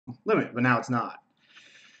limit, but now it's not.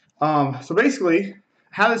 So basically,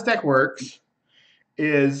 how this deck works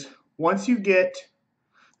is once you get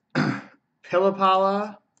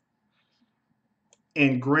Pili-Pala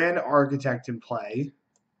and Grand Architect in play,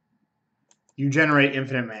 you generate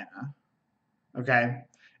infinite mana. Okay?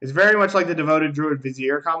 It's very much like the Devoted Druid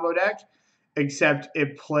Vizier combo deck, except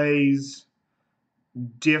it plays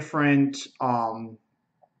different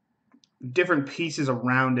different pieces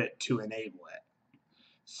around it to enable it.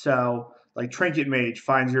 So, like Trinket Mage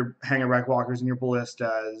finds your Hangarback Walkers and your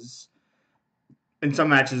Ballistas. In some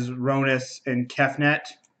matches, Rhonas and Kefnet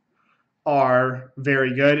are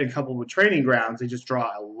very good, and coupled with Training Grounds, they just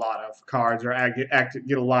draw a lot of cards or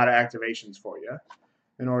get a lot of activations for you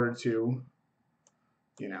in order to,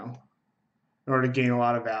 in order to gain a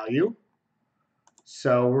lot of value.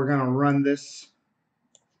 So we're gonna run this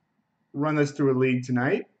through a league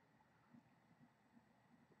tonight.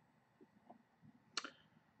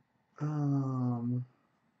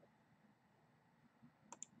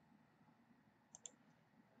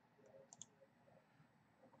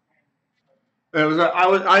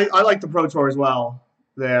 I like the Pro Tour as well.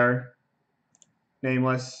 There,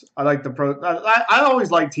 Nameless. I like the Pro. I always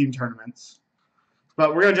like team tournaments,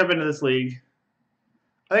 but we're gonna jump into this league.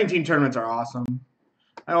 I think team tournaments are awesome.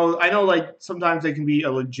 I know. Like sometimes they can be a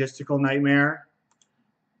logistical nightmare,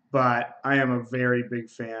 but I am a very big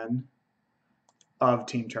fan of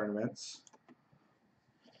team tournaments.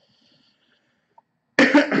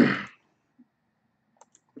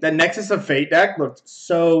 That Nexus of Fate deck looked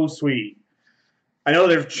so sweet. I know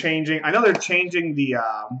they're changing the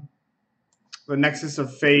Nexus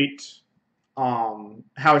of Fate, how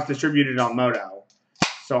it's distributed on Moto.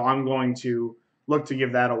 So I'm going to look to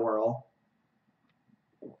give that a whirl.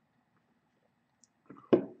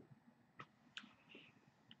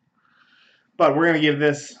 But we're going to give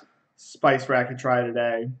this Spice Rack a try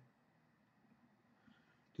today.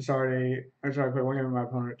 I put one game in my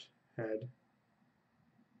opponent's head.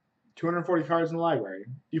 240 cards in the library.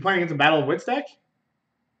 You playing against a Battle of Wits deck?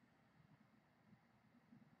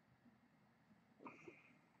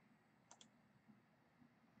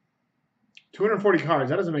 $240 cards.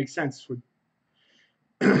 That doesn't make sense.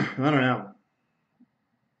 I don't know.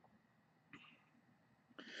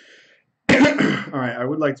 All right, I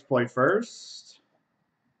would like to play first.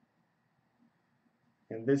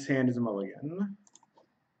 And this hand is a mulligan.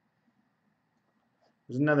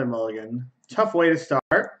 There's another mulligan. Tough way to start.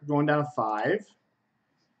 Going down to 5.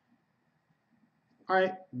 All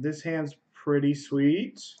right, this hand's pretty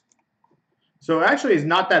sweet. So it actually is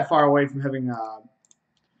not that far away from having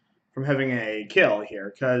a kill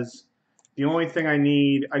here, because the only thing I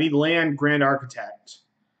need land, Grand Architect,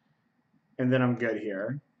 and then I'm good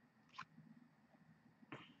here.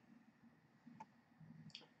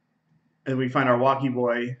 And we find our Walkie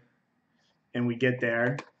Boy, and we get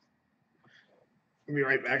there. I'll be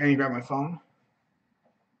right back. I need to grab my phone.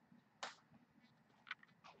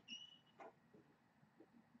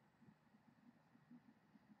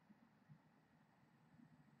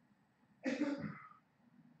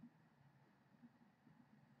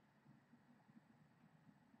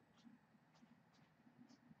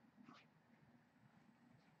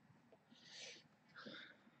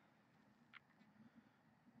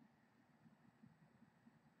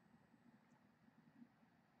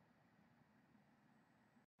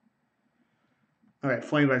 All right,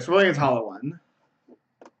 Flame Blast. We're against Hallowed One.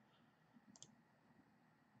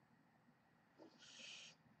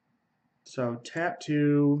 So tap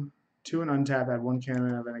 2 and untap, add 1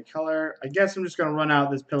 cannon of any color. I guess I'm just going to run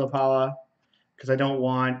out this Pili-Pala because I don't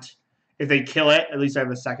want, if they kill it, at least I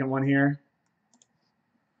have a second one here.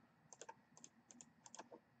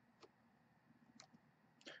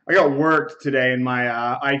 I got worked today in my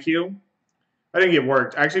IQ. I didn't get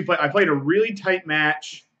worked. I played a really tight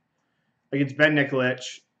match against Ben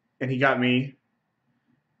Nikolic, and he got me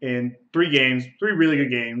in 3 games, 3 really good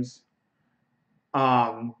games.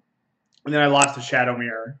 And then I lost to Shadow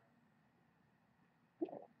Mirror.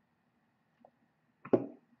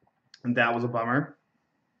 And that was a bummer.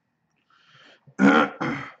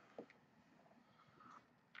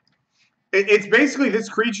 It's basically this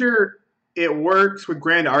creature, it works with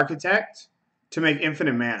Grand Architect to make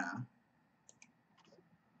infinite mana.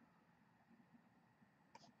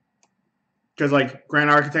 Because like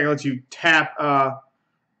Grand Architect lets you tap a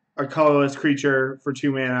colorless creature for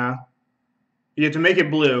 2 mana. You have to make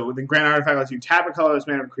it blue. Then Grand Artifact lets you tap a colorless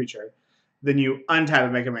mana of a creature. Then you untap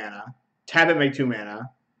it, make a mana. Tap it, make 2 mana.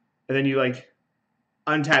 And then you like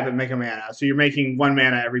untap it, make a mana. So you're making 1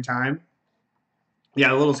 mana every time.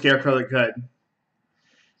 Yeah, a little Scarecrow that could.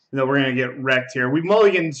 Though we're gonna get wrecked here. We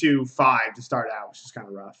mulligan to 5 to start out, which is kind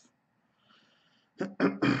of rough.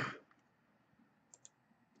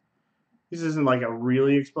 This isn't like a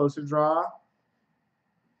really explosive draw.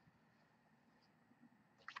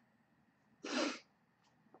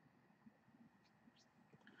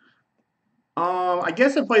 I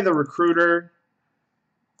guess I play the Recruiter.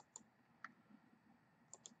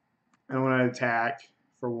 And I want to attack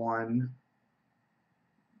for 1.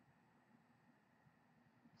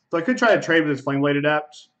 So I could try to trade with this Flameblade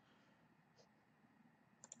Adept.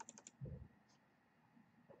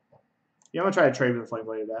 Yeah, I'm going to try to trade with the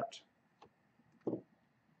Flameblade Adept.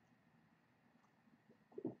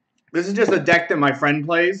 This is just a deck that my friend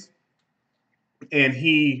plays. And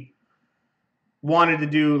he wanted to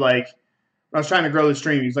do, like, I was trying to grow the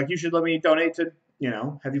stream. He's like, you should let me donate to,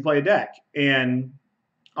 have you play a deck. And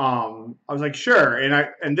I was like, sure.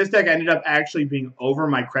 And this deck ended up actually being over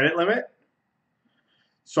my credit limit.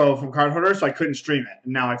 So from card holder, so I couldn't stream it.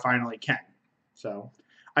 And now I finally can. So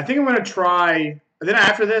I think I'm going to try. Then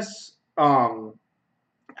after this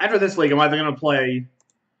league, I'm either going to play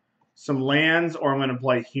some lands or I'm going to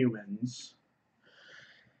play humans.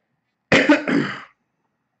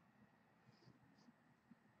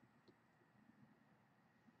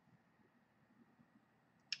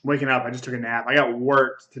 Waking up, I just took a nap. I got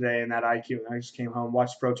worked today in that IQ, and I just came home,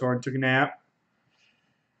 watched Pro Tour, and took a nap.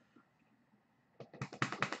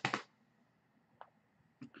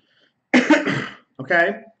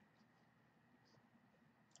 Okay.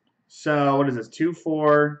 So what is this? 2,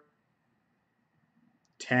 4,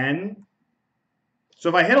 10. So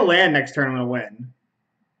if I hit a land next turn, I'm going to win.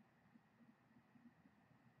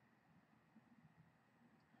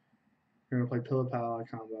 We're going to play Pili-Pala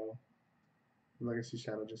combo. Legacy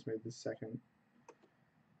Shadow just made this second.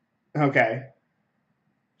 Okay.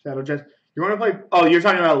 Shadow Jet. You want to play? Oh, you're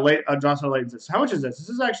talking about Johnson Layton's. How much is this? This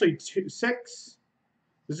is actually 6. This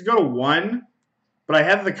is go to 1, but I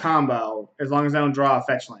have the combo as long as I don't draw a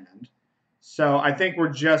fetch land. So I think we're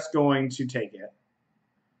just going to take it.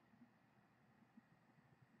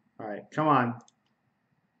 All right, come on.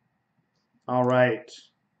 All right.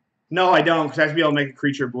 No, I don't, because I have to be able to make a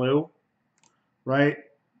creature blue. Right?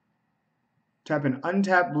 Tap an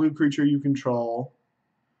untapped blue creature you control.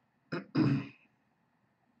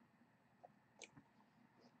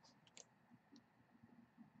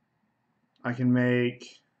 I can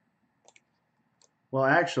make... Well,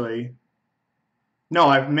 actually... No,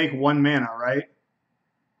 I make 1 mana, right?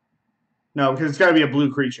 No, because it's got to be a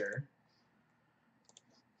blue creature.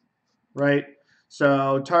 Right?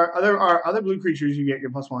 So other blue creatures you get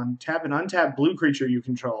 +1. Tap an untapped blue creature you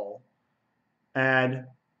control. Add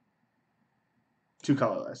 2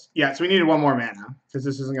 colorless. Yeah, so we needed 1 more mana because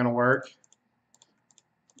this isn't going to work.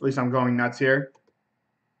 At least I'm going nuts here.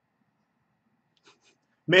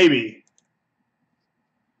 Maybe.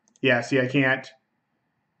 Yeah, see, I can't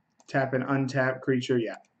tap an untapped creature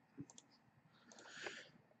yet.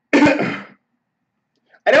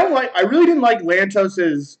 I really didn't like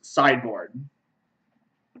Lantos's sideboard.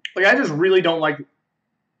 Like, I just really don't like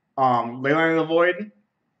Leyline of the Void.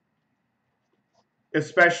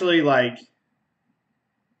 Especially, like,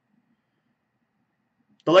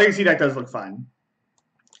 the Legacy deck does look fun.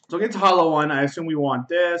 So against Hallowed One, I assume we want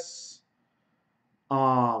this.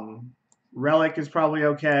 Relic is probably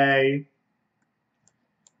okay.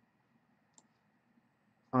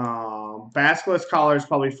 Basilisk Collar is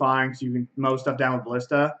probably fine because you can mow stuff down with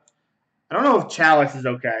Ballista. I don't know if Chalice is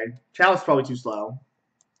okay. Chalice is probably too slow.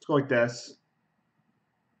 Let's go like this.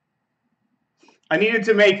 I needed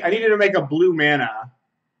to make a blue mana.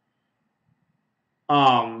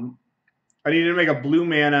 I needed to make a blue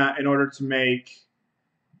mana in order to make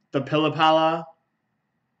the Pili-Pala.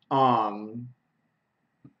 In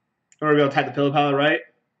order to be able to type the Pili-Pala, right?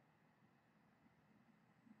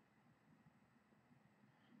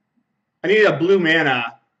 I needed a blue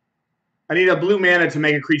mana. I need a blue mana to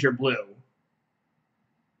make a creature blue.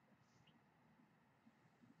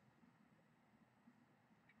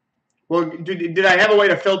 Well, did I have a way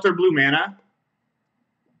to filter blue mana?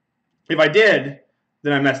 If I did,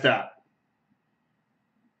 then I messed up.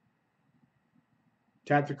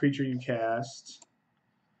 Tap the creature you cast.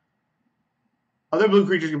 Other blue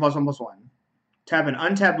creatures get +1/+1. Tap an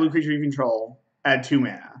untapped blue creature you control. Add 2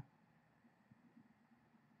 mana.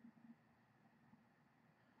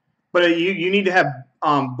 But you need to have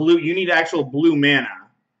blue. You need actual blue mana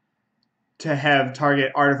to have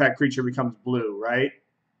target artifact creature becomes blue, right?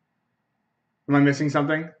 Am I missing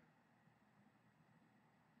something?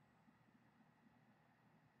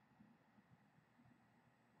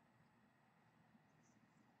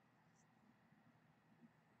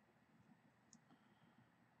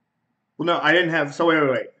 Well, no, I didn't have. So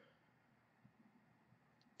wait.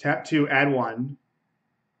 Tap 2, add 1.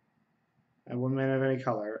 Add 1 mana of any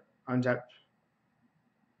color. Untap.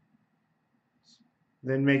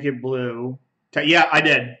 Then make it blue. Yeah, I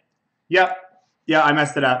did. Yep. Yeah, I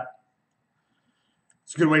messed it up.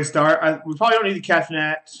 It's a good way to start. We probably don't need the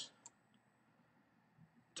Kefnet.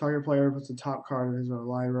 Target player puts the top card of his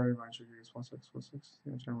library. Mindshrieker gets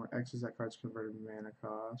 +6/+6. Turn where X is that card's converted mana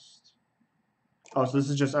cost. Oh, so this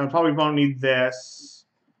is just. I probably won't need this.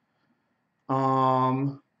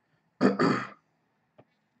 Yeah,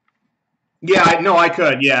 I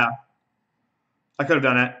could. Yeah, I could have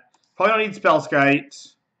done it. Probably don't need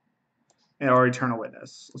Spellskite or Eternal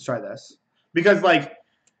Witness. Let's try this because like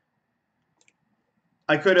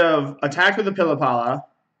I could have attacked with the Pili-Pala,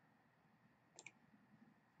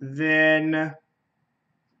 then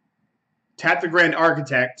tap the Grand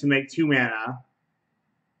Architect to make 2 mana,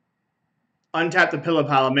 untap the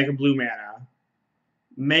Pili-Pala, make a blue mana,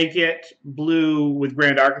 make it blue with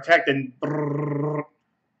Grand Architect, and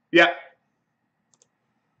yeah.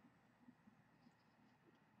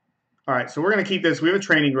 All right, so we're going to keep this. We have a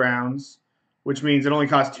Training Grounds, which means it only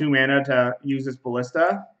costs 2 mana to use this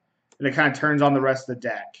Ballista, and it kind of turns on the rest of the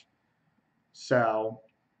deck. So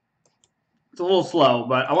it's a little slow,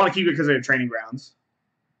 but I want to keep it because of the Training Grounds.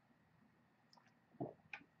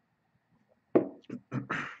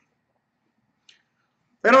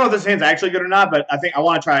 I don't know if this hand's actually good or not, but I think I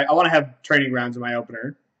want to try. I want to have Training Grounds in my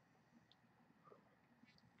opener.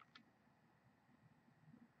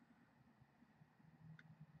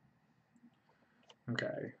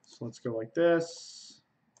 Okay, so let's go like this.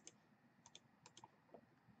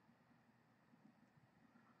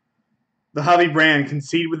 The Hobby brand,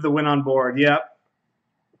 concede with the win on board. Yep.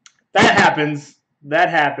 That happens. That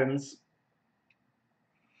happens.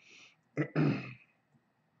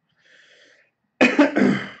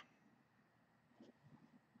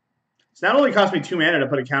 It's not only cost me 2 mana to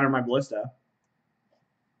put a counter on my Ballista.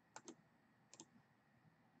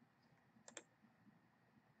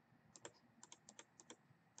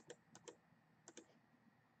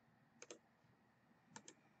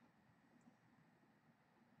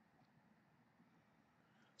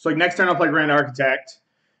 So like next turn I'll play Grand Architect,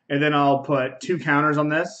 and then I'll put 2 counters on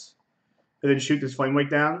this, and then shoot this Flame Wake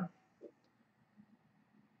down.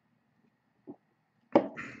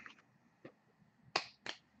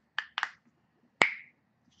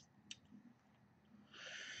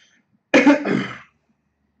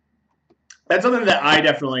 That's something that I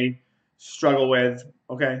definitely struggle with.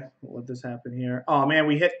 Okay, we'll let this happen here. Oh man,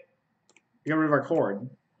 we got rid of our Chord.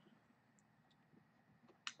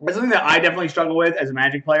 That's something that I definitely struggle with as a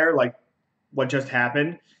Magic player, like what just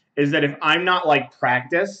happened, is that if I'm not like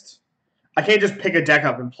practiced, I can't just pick a deck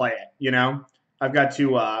up and play it, you know? I've got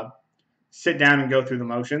to sit down and go through the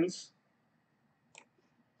motions.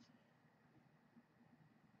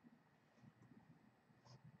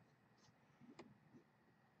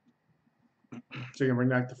 So you're going to bring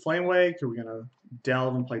back the Flame Wake, or we're going to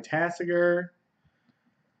delve and play Tasigur.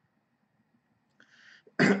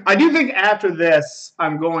 I do think after this,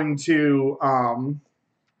 I'm going to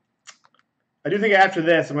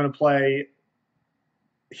play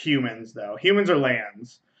humans, though. Humans or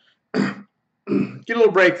lands. Get a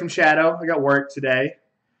little break from Shadow. I got work today.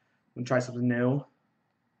 I'm going to try something new.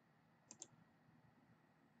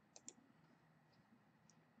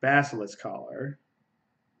 Basilisk Collar.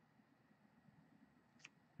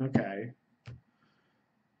 Okay.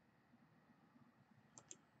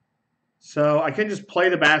 So I can just play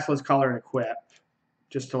the Basilisk Collar and equip,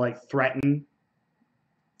 just to like threaten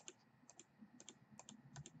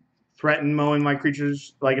mowing my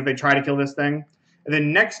creatures, like if they try to kill this thing. And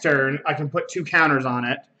then next turn, I can put 2 counters on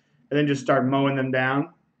it, and then just start mowing them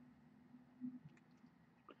down.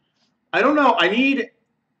 I don't know.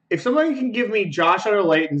 If somebody can give me Josh Utter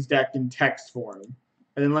Layton's deck in text form,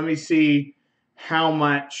 and then let me see how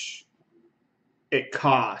much it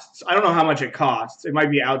costs. I don't know how much it costs. It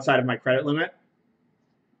might be outside of my credit limit.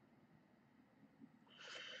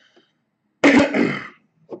 Because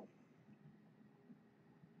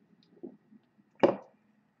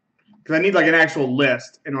I need like an actual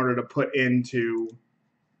list in order to put into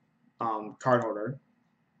card order.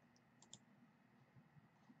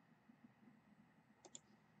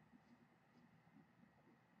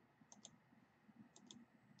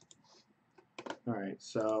 All right,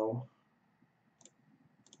 so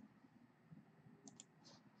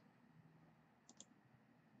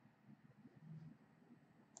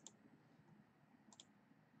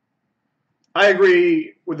I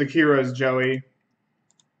agree with the Kiras, Joey.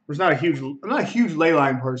 I'm not a huge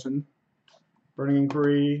leyline person. Burning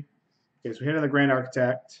Inquiry. Okay, so we hit on the Grand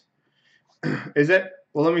Architect. Is it?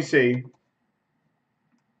 Well, let me see. Let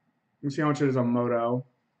me see how much it is on Moto.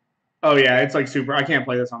 Oh yeah, it's like super. I can't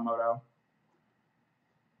play this on Moto.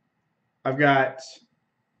 I've got.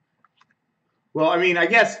 Well, I mean, I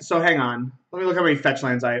guess so. Hang on. Let me look how many fetch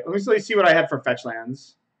lands I. Let me see what I had for fetch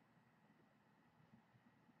lands.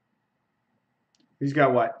 He's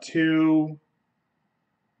got what? 2,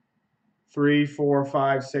 3, 4,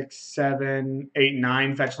 5, 6, 7, 8,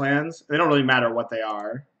 9 fetch lands. They don't really matter what they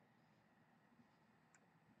are.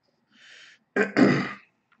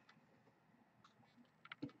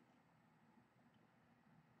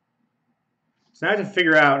 So now I have to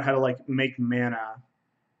figure out how to like make mana.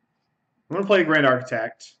 I'm gonna play Grand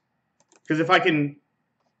Architect because if I can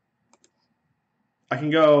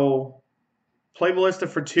go play Ballista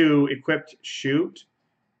for 2, equipped shoot,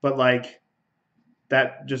 but like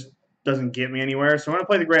that just doesn't get me anywhere. So I'm gonna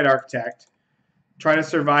play the Grand Architect, try to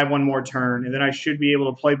survive one more turn, and then I should be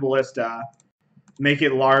able to play Ballista, make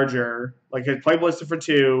it larger. Like I play Ballista for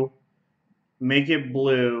 2, make it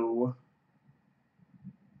blue,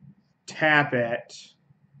 tap it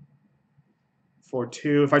for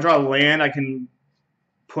 2. If I draw a land, I can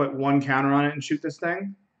put 1 counter on it and shoot this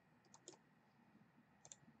thing.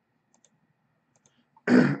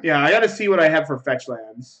 Yeah, I got to see what I have for fetch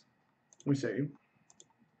lands. Let me see.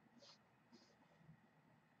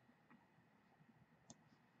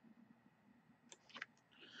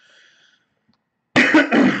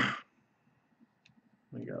 There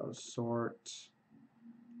we go. Sort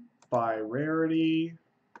by rarity.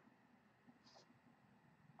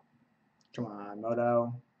 Come on,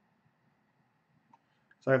 Moto.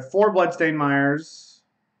 So I have 4 Bloodstained Mires.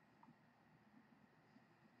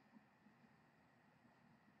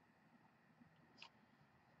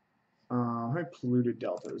 How many polluted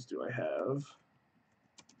deltas do I have?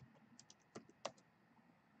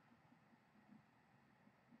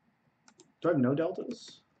 Do I have no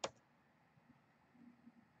deltas?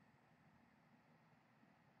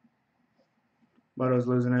 Moto's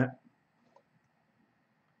losing it.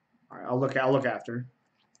 All right, I'll look after.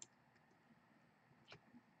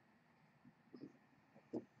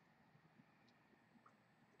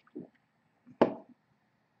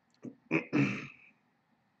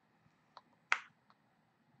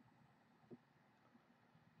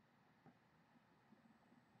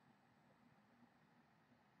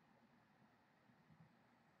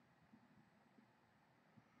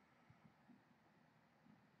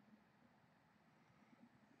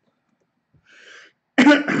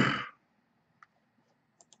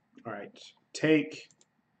 All right, take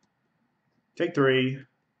 3.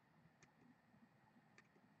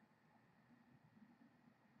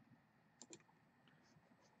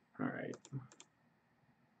 All right.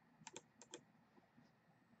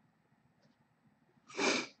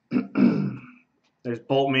 There's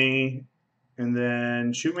bolt me, and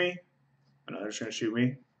then shoot me. Oh, no, they're just gonna shoot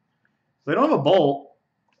me. They don't have a bolt.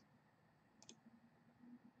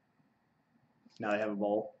 Now they have a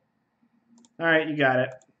bolt. All right, you got it.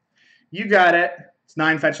 You got it. It's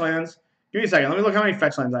 9 fetch lands. Give me a second. Let me look how many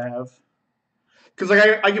fetch lands I have. Because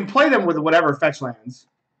like I can play them with whatever fetch lands.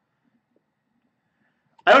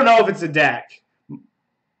 I don't know if it's a deck.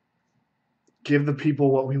 Give the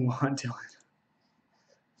people what we want, Dylan.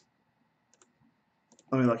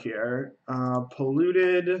 Let me look here.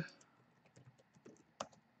 Polluted. Do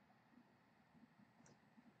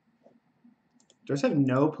I just have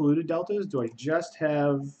no polluted deltas? Do I just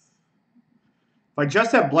have... If I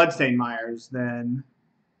just have Bloodstained Mires, then...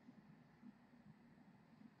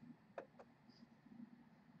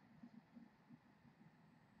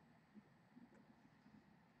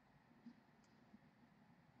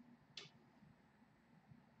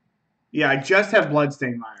 Yeah, I just have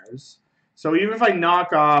Bloodstained Mires. So even if I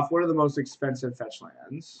knock off, what are the most expensive fetch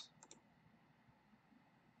lands?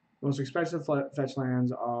 Most expensive fetch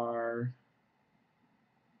lands are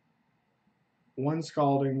 1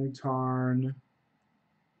 Scalding Tarn,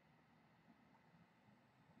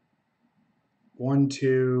 1,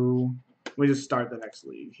 2. Let me just start the next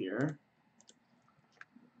league here.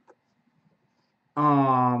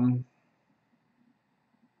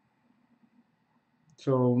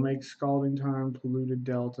 So make Scalding Tarn, polluted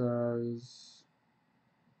deltas.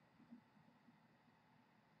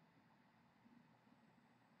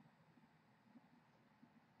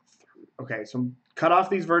 Okay, so cut off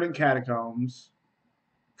these Verdant Catacombs,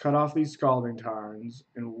 cut off these Scalding Tarns,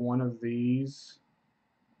 and one of these.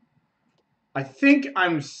 I think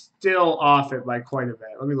I'm still off it by quite a bit.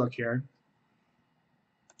 Let me look here.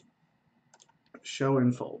 Show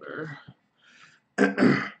in folder. Let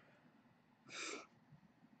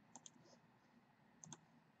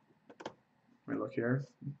me look here.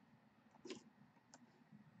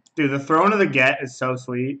 Dude, the Throne of the Get is so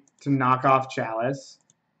sweet to knock off Chalice.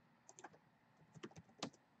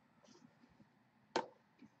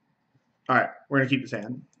 Alright, we're going to keep this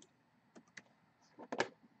hand.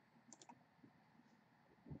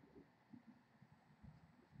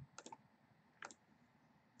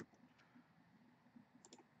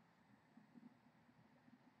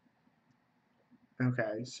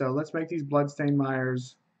 Okay, so let's make these Bloodstained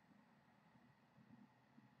Mires.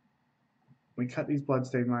 We cut these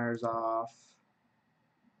Bloodstained Mires off.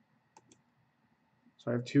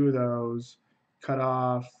 So I have 2 of those. Cut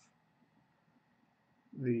off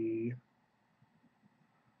the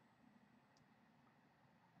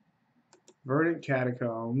Verdant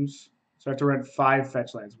Catacombs. So I have to rent 5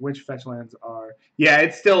 fetch lands. Which fetch lands are... Yeah,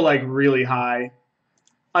 it's still, like, really high.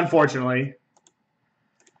 Unfortunately.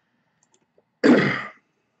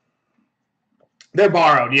 They're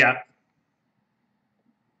borrowed, yeah.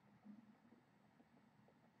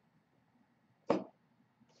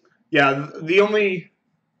 Yeah, the only...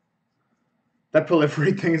 That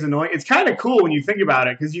proliferate thing is annoying. It's kind of cool when you think about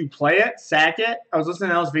it, because you play it, sack it. I was listening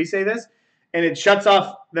to LSV say this, and it shuts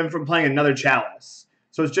off them from playing another Chalice.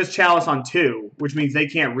 So it's just Chalice on 2, which means they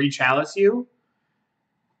can't re-Chalice you,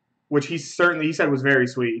 which he said was very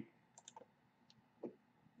sweet.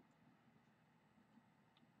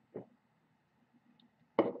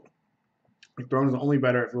 Throne is only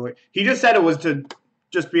better if really... He just said it was to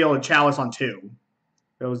just be able to Chalice on 2.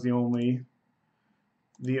 That was the only...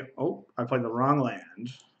 Oh, I played the wrong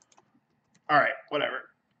land. All right, whatever.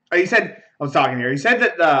 He said... I was talking here. He said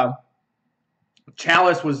that the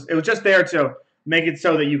Chalice was... It was just there to make it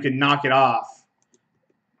so that you could knock it off.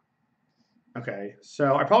 Okay,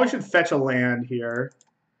 so I probably should fetch a land here.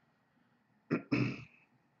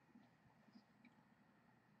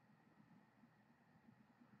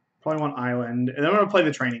 Probably want Island. And then I'm going to play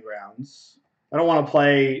the Training Grounds. I don't want to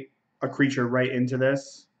play a creature right into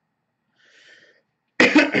this.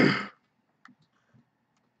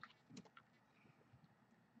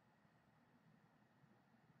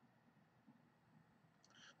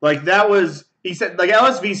 Like, that was... He said... Like,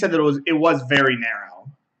 LSV said that it was very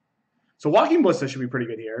narrow. So Walking Ballista should be pretty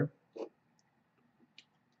good here.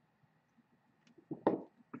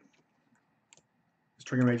 This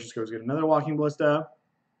Trinket Mage just goes get another Walking Ballista.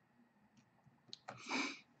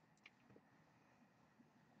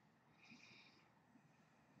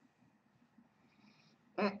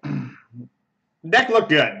 Deck looked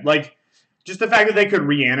good. Like, just the fact that they could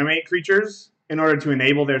reanimate creatures in order to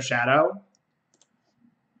enable their shadow.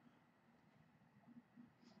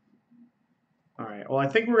 Alright, well, I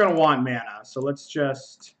think we're going to want mana, so let's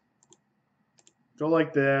just go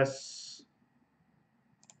like this.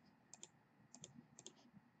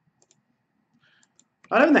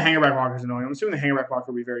 Not even the Hangarback Walker is annoying. I'm assuming the Hangarback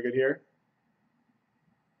Walker will be very good here.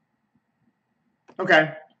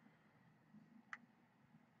 Okay.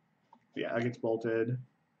 Yeah, that gets bolted.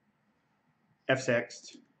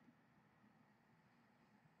 F6'd.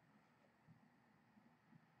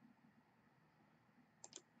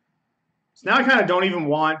 So now I kind of don't even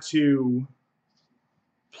want to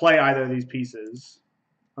play either of these pieces,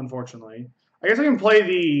 unfortunately. I guess I can play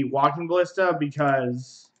the Walking Ballista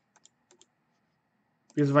because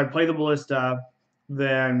if I play the Ballista,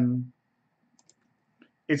 then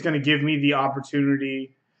it's going to give me the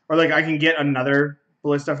opportunity, or like I can get another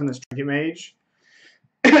Ballista from this Trinket Mage.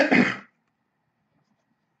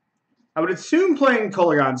 I would assume playing its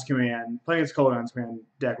Kolaghan's Command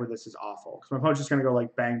deck with this is awful, because my opponent's just going to go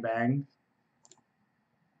like bang bang.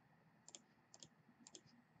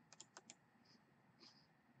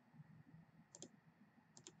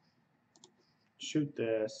 Shoot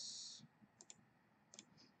this.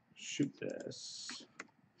 Shoot this.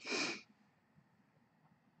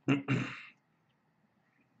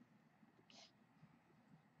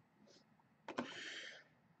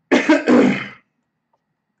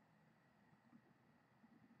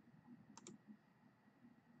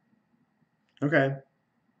 Okay.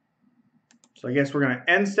 So I guess we're going to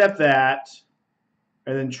end step that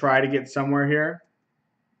and then try to get somewhere here.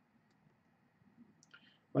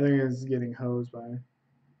 My thing is getting hosed by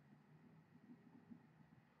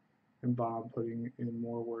and Bob putting in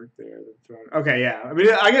more work there than Throne. Okay, yeah. I mean,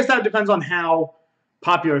 I guess that depends on how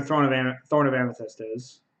popular Thorn of Amethyst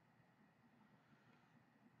is.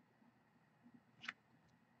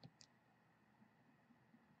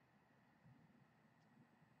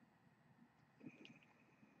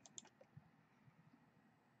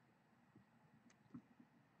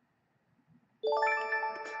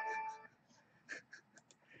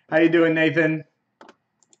 How you doing, Nathan?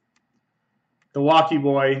 The Walkie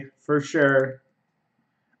Boy, for sure.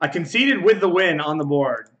 I conceded with the win on the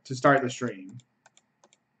board to start the stream.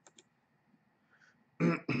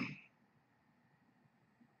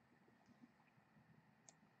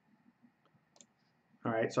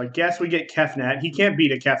 All right, so I guess we get Kefnet. He can't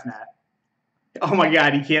beat a Kefnet. Oh my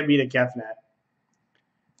god, he can't beat a Kefnet.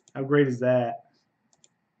 How great is that?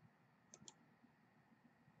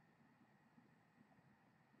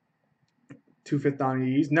 Two fifth on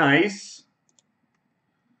ease. Nice.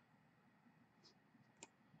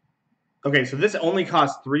 Okay, so this only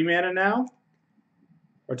costs 3 mana now?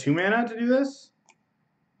 Or 2 mana to do this?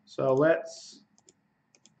 So let's...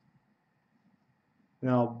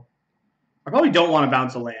 No. I probably don't want to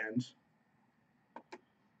bounce a land.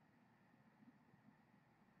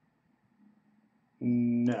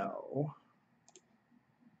 No.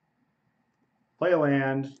 Play a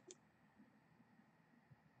land.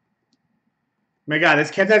 My god,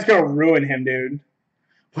 this Kefnet's going to ruin him, dude.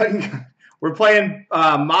 We're playing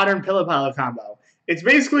modern Pili-Pala combo. It's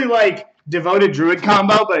basically like Devoted Druid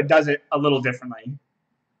combo, but it does it a little differently.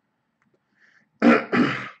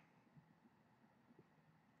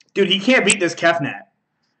 Dude, he can't beat this Kefnet.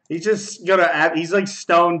 He's just gonna. He's like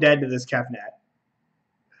stone dead to this Kefnet.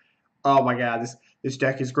 Oh my god, this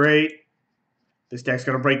deck is great. This deck's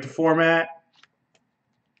gonna break the format.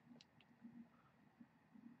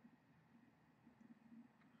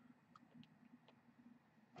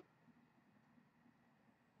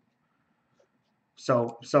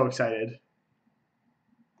 So excited.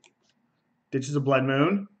 Ditches a Blood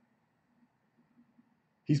Moon.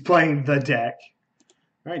 He's playing the deck.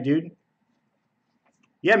 All right, dude.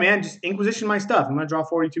 Yeah, man, just Inquisition my stuff. I'm going to draw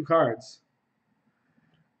 42 cards.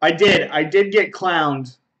 I did get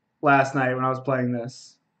clowned last night when I was playing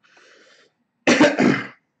this. We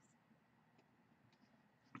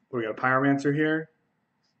got a Pyromancer here.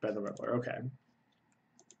 Feather Reveler, okay.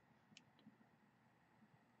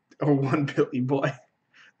 Oh, one Pilly Boy.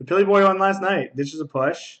 The Pilly Boy won last night. Ditches a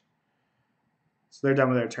push. So they're done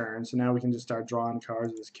with their turn. So now we can just start drawing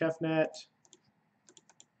cards with this Kefnet.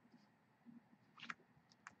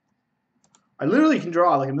 I literally can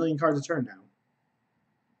draw like 1,000,000 cards a turn now.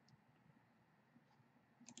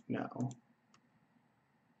 No.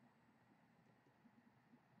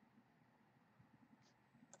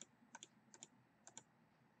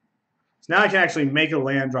 So now I can actually make a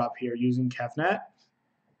land drop here using Kefnet.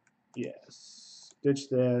 Yes. Ditch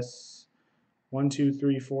this. 1, 2,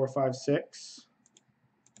 3, 4, 5, 6.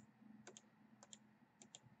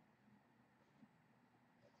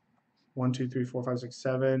 One, 2, 3, 4, 5, 6,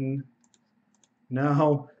 7.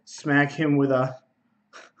 No. Smack him with a...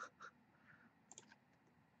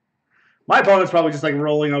 My opponent's probably just like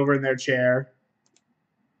rolling over in their chair.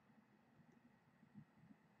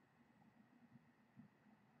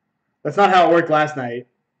 That's not how it worked last night.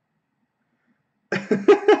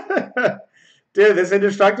 Dude, this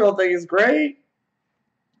indestructible thing is great.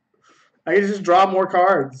 I can just draw more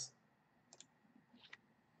cards.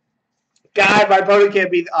 God, my opponent can't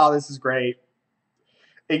beat... Oh, this is great.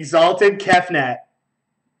 Exalted Kefnet.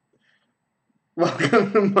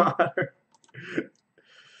 Welcome to Modern.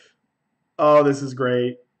 Oh, this is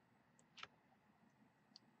great.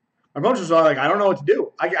 My opponent's just like, I don't know what to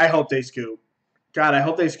do. I hope they scoop. God, I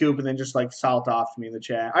hope they scoop and then just like salt off to me in the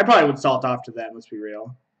chat. I probably would salt off to them, let's be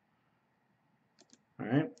real. All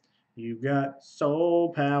right. You got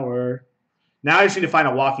soul power. Now I just need to find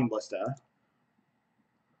a Walking Ballista.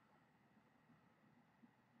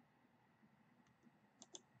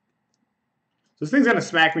 So this thing's going to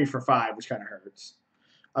smack me for 5, which kind of hurts.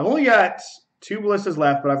 I've only got 2 Ballistas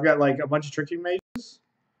left, but I've got like a bunch of Trinket Mages.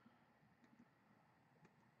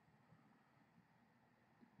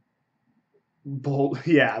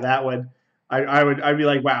 Yeah, that would... I'd be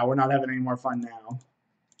like, wow, we're not having any more fun now.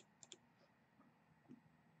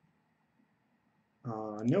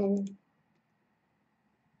 No.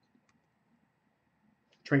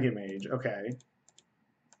 Trinket Mage, okay.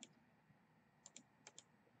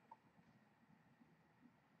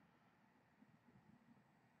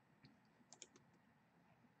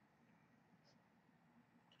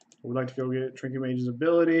 I would like to go get Trinket Mage's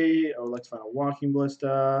ability. I would like to find a Walking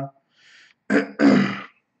Ballista. I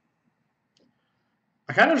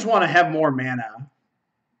kind of just want to have more mana.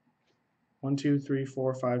 1, 2, 3,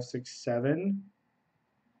 4, 5, 6, 7.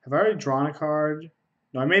 Have I already drawn a card?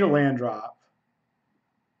 No, I made a land drop.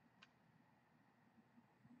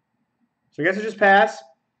 So I guess I just pass.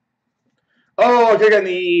 Oh, I could have gotten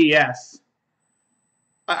the E, yes.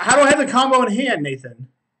 How do I have the combo in hand, Nathan?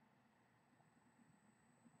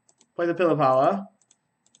 Play the Pili-Pala.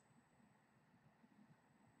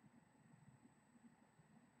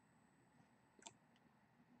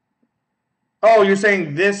 Oh, you're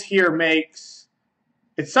saying this here makes...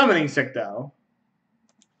 It's summoning sick, though.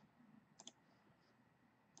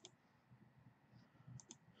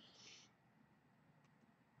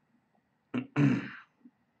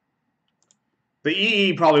 The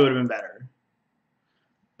EE probably would have been better.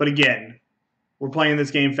 But again, we're playing this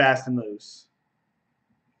game fast and loose.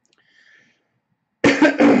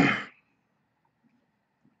 I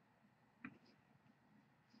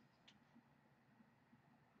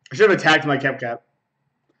should have attacked my Kep.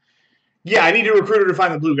 Yeah, I need a recruiter to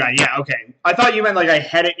find the blue guy. Yeah, okay. I thought you meant like I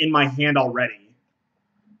had it in my hand already.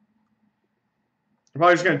 I'm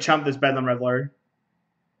probably just going to chump this Bedlam Reveler.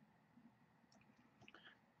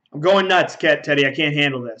 I'm going nuts, Teddy. I can't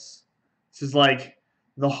handle this. This is like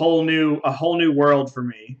a whole new world for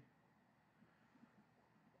me.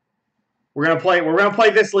 We're gonna play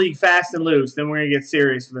this league fast and loose, then we're gonna get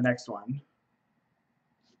serious for the next one.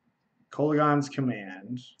 Kolaghan's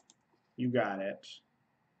Command. You got it.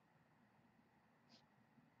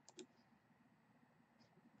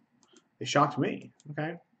 They shocked me.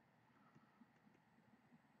 Okay.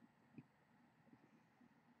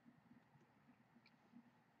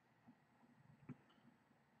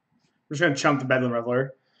 We're just gonna chump the Bedlam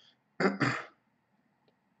Reveler.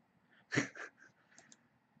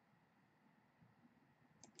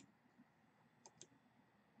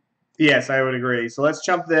 Yes, I would agree. So let's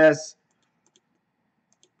chump this.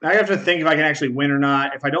 Now I have to think if I can actually win or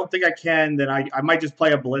not. If I don't think I can, then I might just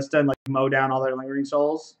play a Ballista and like mow down all their Lingering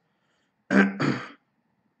Souls.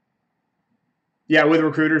 Yeah, with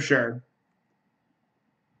Recruiter, sure.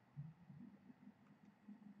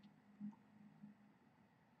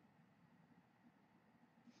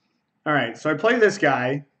 All right, so I play this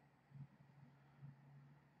guy.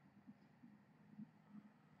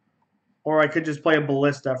 Or I could just play a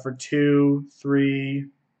Ballista for 2, 3,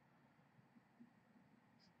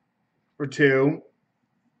 for 2.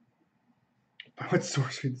 What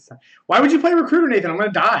sorcery this time? Why would you play Recruiter, Nathan? I'm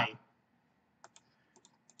going to die.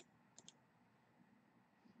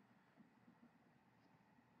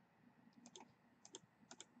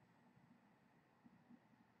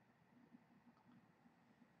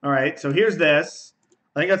 All right, so here's this.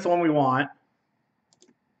 I think that's the one we want.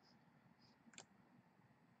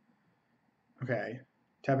 Okay.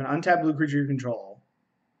 Tap an untapped blue creature you control.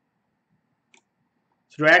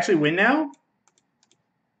 So do I actually win now?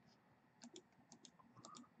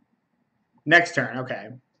 Next turn, okay.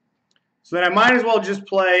 So then I might as well just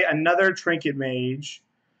play another Trinket Mage.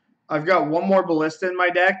 I've got one more Ballista in my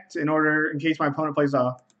deck in case my opponent plays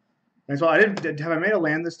a... Have I made a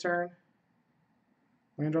land this turn?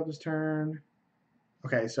 Land drop this turn.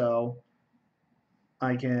 Okay, so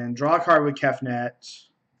I can draw a card with Kefnet.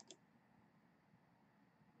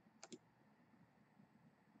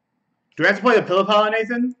 Do I have to play the Pili-Pala,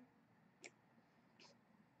 Nathan?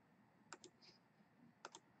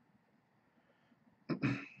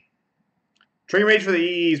 Trinket Mage for the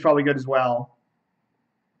EE is probably good as well.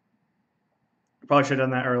 Probably should have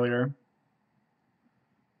done that earlier.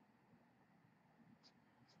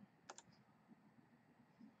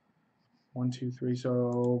 One, two, three.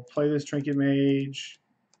 So play this Trinket Mage.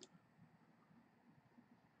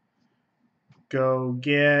 Go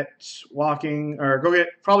get Walking, or go get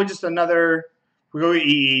probably just another. We go get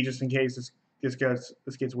EE just in case this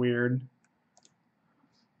gets weird.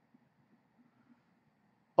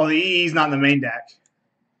 Oh, the EE's not in the main deck.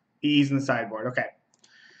 EE's in the sideboard. Okay.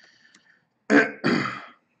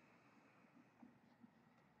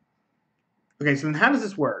 Okay, so then how does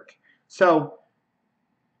this work? So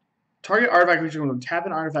target artifact creature will tap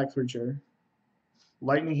an artifact creature.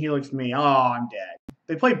 Lightning Helix me. Oh, I'm dead.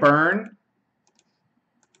 They play Burn.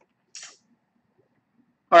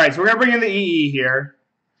 All right, so we're gonna bring in the EE here.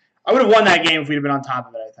 I would have won that game if we'd have been on top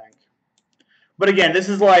of it, I think. But again, this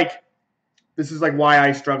is like why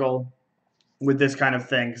I struggle with this kind of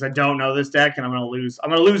thing, because I don't know this deck and I'm gonna lose.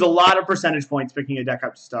 I'm gonna lose a lot of percentage points picking a deck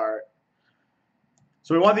up to start.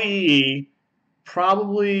 So we want the EE.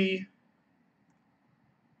 Probably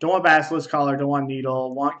don't want Basilisk Collar, don't want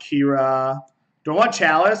Needle, want Kira. Do I want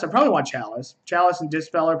Chalice? I probably want Chalice. Chalice and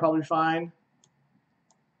Dispel are probably fine.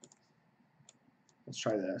 Let's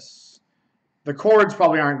try this. The chords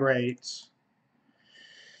probably aren't great.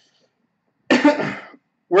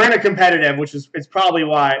 We're in a competitive, which is probably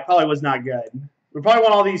why it probably was not good. We probably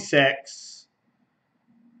want all these 6.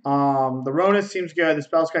 The Rhonas seems good. The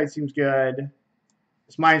Spellskite seems good.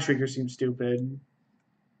 This Mindshrieker seems stupid.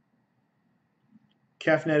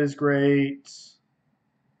 Kefnet is great.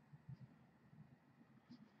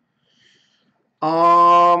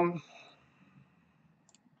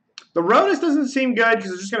 The Rhonas doesn't seem good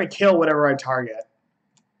because it's just going to kill whatever I target.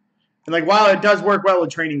 And like while it does work well with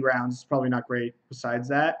training grounds, it's probably not great besides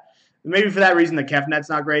that. Maybe for that reason the Kefnet's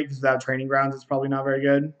not great, because without training grounds it's probably not very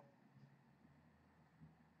good.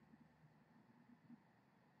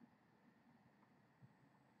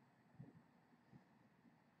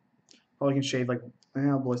 Probably can shave like,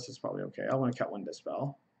 Ballista's probably okay. I want to cut one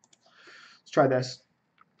Dispel. Let's try this.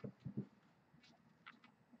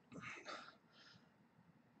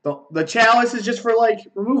 The Chalice is just for like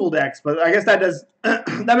removal decks, but I guess that does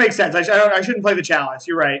that makes sense. I shouldn't play the Chalice.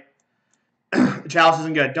 You're right. The Chalice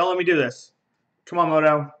isn't good. Don't let me do this. Come on,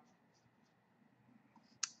 Moto.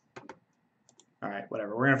 All right,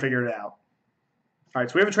 whatever. We're gonna figure it out. All right,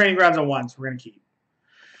 so we have a training grounds on 1, so we're gonna keep.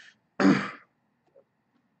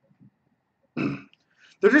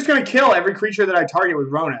 They're just gonna kill every creature that I target with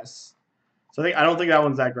Rhonas. So I don't think that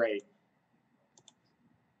one's that great.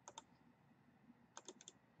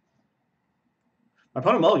 My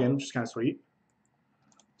opponent mulligan, which is kind of sweet.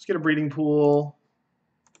 Let's get a breeding pool.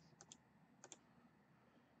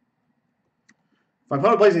 If my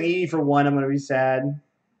opponent plays an E for 1, I'm going to be sad.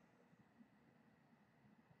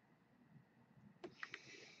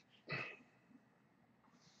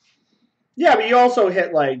 Yeah, but you also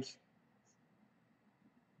hit, like,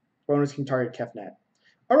 bonus can target Kefnet.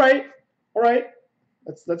 All right. All right.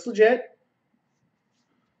 That's legit.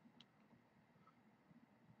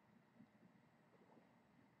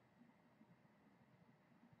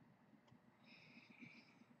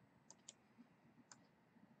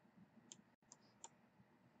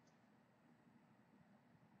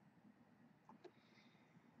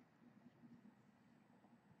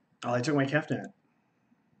 Oh, I took my Kefnet.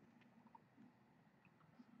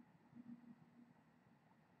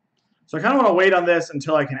 So I kind of want to wait on this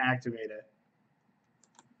until I can activate it.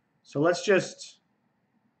 So let's just...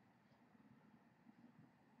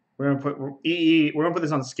 We're going to put EE... We're going to put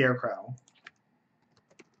this on Scarecrow.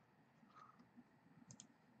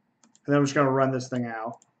 And then I'm just going to run this thing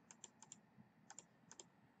out.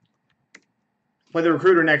 Play the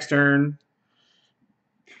Recruiter next turn.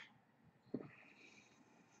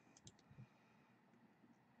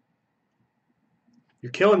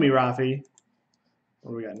 You're killing me, Rafi.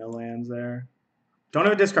 What do we got? No lands there. Don't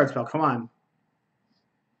have a discard spell. Come on.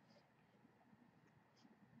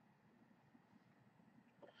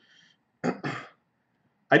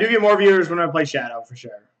 I do get more viewers when I play Shadow, for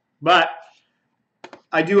sure. But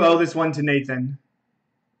I do owe this one to Nathan.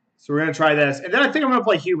 So we're going to try this. And then I think I'm going to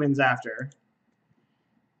play Humans after.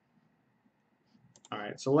 All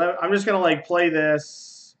right. So I'm just going to like play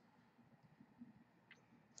this.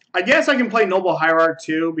 I guess I can play Noble Hierarch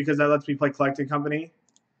too, because that lets me play Collected Company.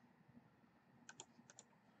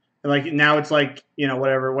 And like now it's like, you know,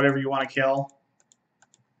 whatever you want to kill.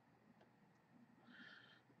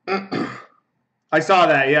 I saw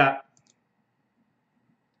that, yeah.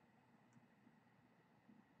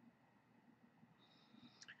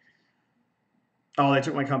 Oh, they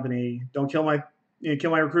took my company. Don't kill my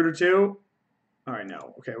kill my recruiter too? All right,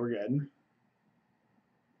 no. Okay, we're good.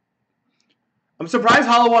 I'm surprised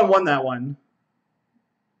Hallowed One won that one.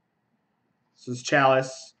 This is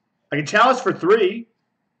Chalice. I can Chalice for 3.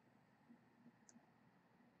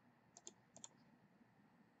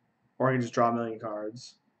 Or I can just draw a million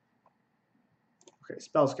cards. Okay,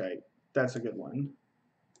 Spellskite. That's a good one.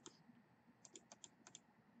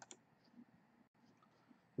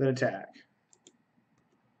 Then attack.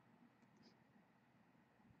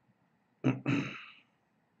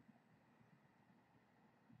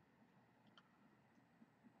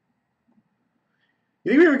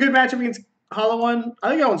 You think we have a good matchup against Hallowed One? I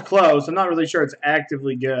think that one's close. I'm not really sure it's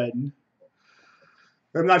actively good.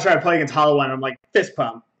 I'm not trying to play against Hallowed One. I'm like, fist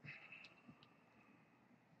pump.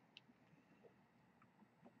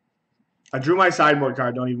 I drew my sideboard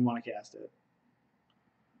card. Don't even want to cast it.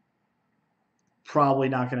 Probably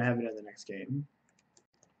not going to have it in the next game.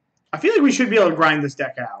 I feel like we should be able to grind this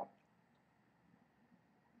deck out.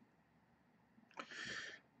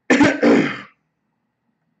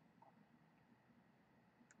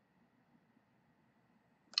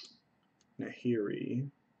 Nahiri.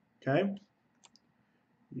 Okay.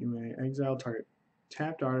 You may exile target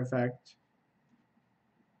tapped artifact.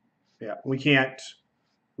 Yeah, we can't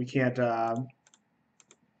redirect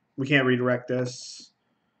this.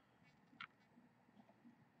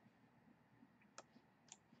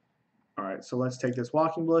 All right, so let's take this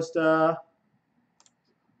Walking Ballista.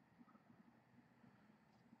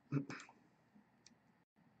 I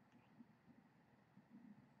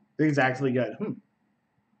think it's actually good. All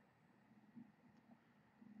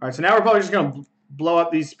right, so now we're probably just going to blow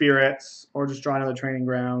up these spirits or just draw another training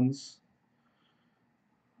grounds.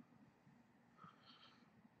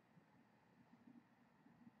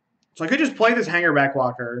 So I could just play this Hangarback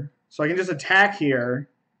Walker. So I can just attack here.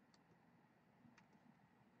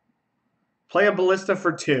 Play a Ballista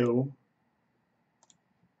for 2.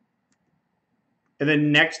 And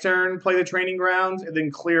then next turn, play the Training Grounds, and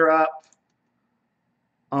then clear up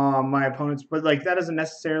my opponent's. But like that doesn't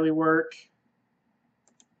necessarily work.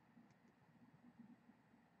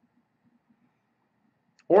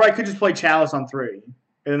 Or I could just play Chalice on 3, and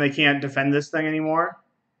then they can't defend this thing anymore.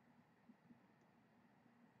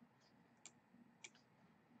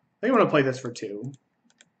 I think I'm going to play this for 2.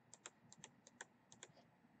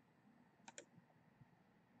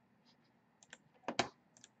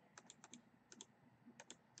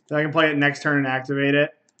 Then I can play it next turn and activate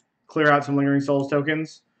it. Clear out some Lingering Souls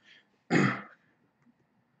tokens. Okay.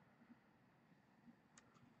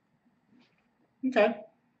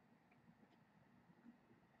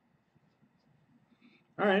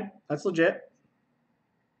 Alright, that's legit.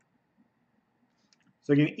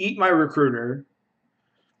 So I can eat my Recruiter,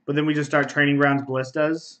 but then we just start Training Grounds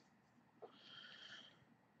Ballistas.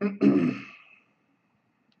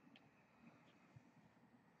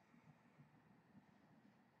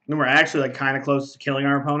 Then we're actually like kind of close to killing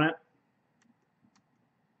our opponent.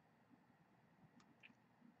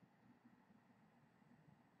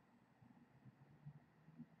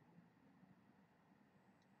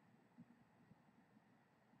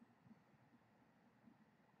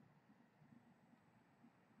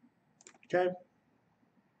 Okay.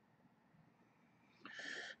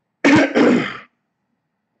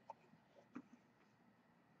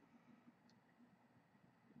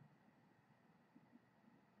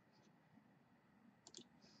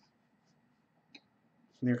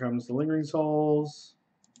 And here comes the Lingering Souls.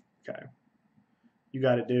 Okay. You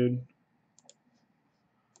got it, dude.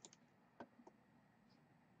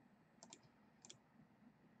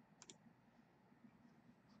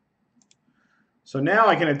 So now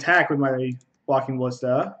I can attack with my Walking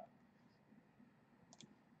Ballista.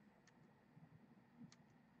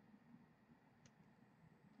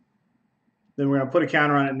 Then we're going to put a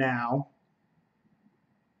counter on it now.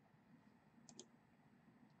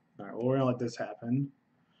 All right, well, we're going to let this happen.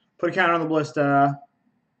 Put a counter on the Ballista.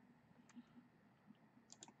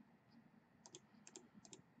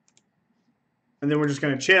 And then we're just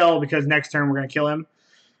going to chill because next turn we're going to kill him.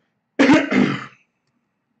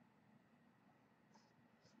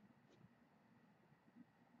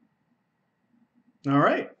 All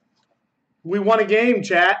right. We won a game,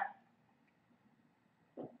 chat.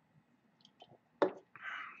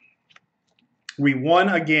 We won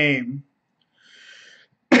a game.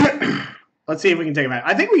 Let's see if we can take him out.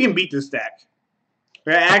 I think we can beat this deck.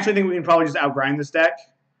 I actually think we can probably just outgrind this deck.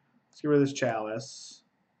 Let's get rid of this Chalice.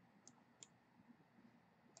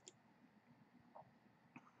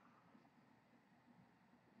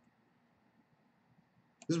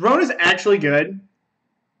 Is Rhonas actually good?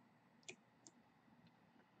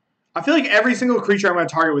 I feel like every single creature I'm going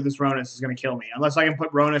to target with this Rhonas is going to kill me. Unless I can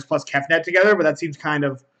put Rhonas plus Kefnet together, but that seems kind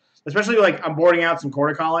of... Especially like I'm boarding out some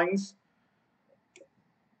Chord of Callings.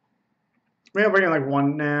 Maybe I'll bring in like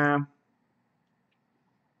one... Nah.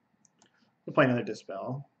 We'll play another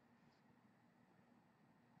Dispel.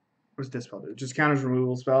 What does Dispel do? It just counters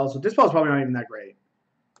removal spells. So Dispel is probably not even that great.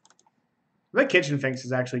 I bet Kitchen Finks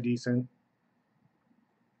is actually decent.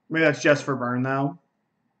 Maybe that's just for burn, though.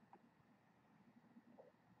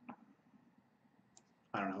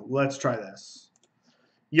 I don't know. Let's try this.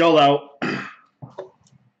 YOLO.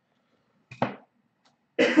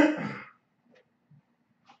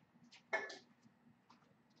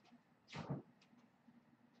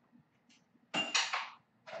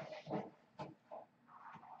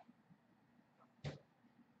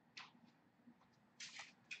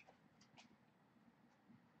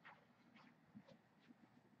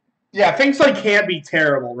 Yeah, Finks like can't be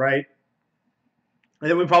terrible, right? And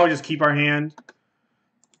then we probably just keep our hand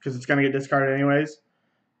because it's gonna get discarded anyways.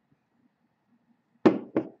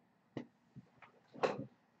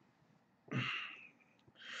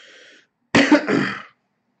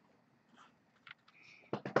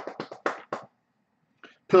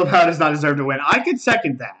 Pili-Pala does not deserve to win. I could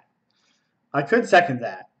second that. I could second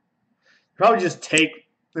that. Probably just take...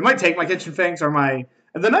 They might take my Kitchen Finks or my...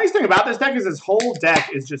 And the nice thing about this deck is this whole deck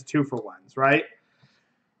is just 2-for-1s, right?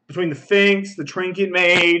 Between the Finks, the Trinket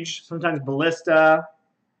Mage, sometimes Ballista.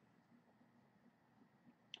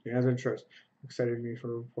 You guys are trust. Excited for me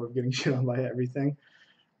for a report of getting shit on by everything.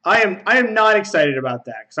 I am not excited about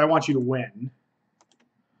that because I want you to win.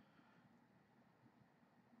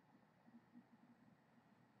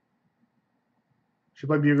 Should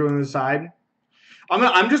play Bugle on the side.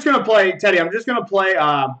 I'm just gonna play Teddy. I'm just gonna play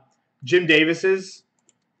Jim Davis's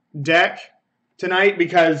deck tonight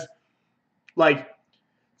because like,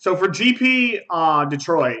 so for GP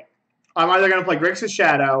Detroit, I'm either going to play Grixis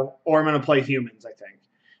Shadow or I'm going to play humans, I think.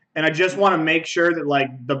 And I just want to make sure that like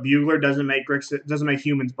the Bugler doesn't make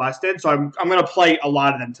humans busted. So I'm going to play a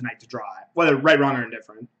lot of them tonight to draw it, whether right, wrong, or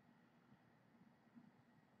indifferent.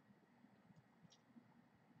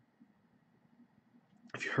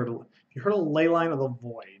 If you heard a Leyline of the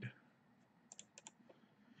Void,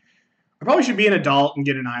 I probably should be an adult and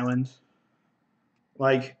get an island,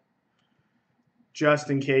 like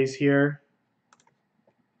just in case here.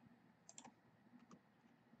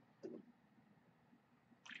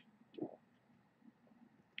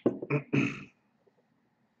 So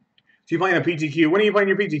you're playing a PTQ. When are you playing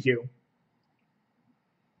your PTQ?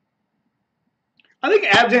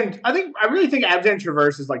 I really think Abzan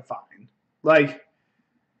Traverse is like fine. Like,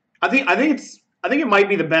 I think it might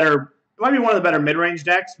be one of the better mid range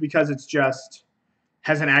decks because it's just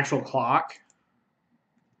has an actual clock.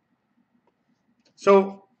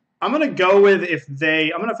 So I'm gonna go with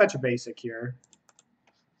I'm gonna fetch a basic here.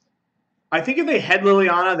 I think if they had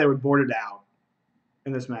Liliana, they would board it out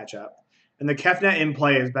in this matchup. And the Kefnet in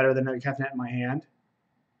play is better than the Kefnet in my hand.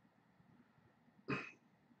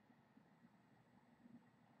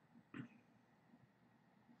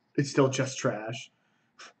 It's still just trash.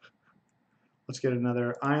 Let's get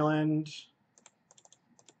another island.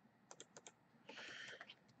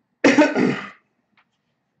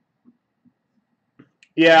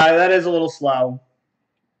 Yeah, that is a little slow.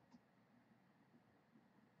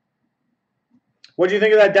 What do you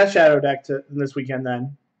think of that Death Shadow deck this weekend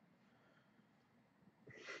then?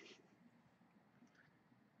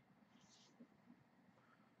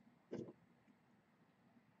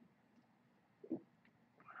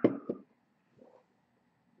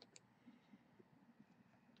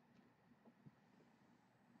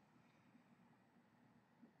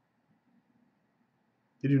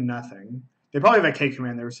 They do nothing. They probably have a K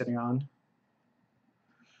command they were sitting on.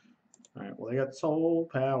 All right, well, they got soul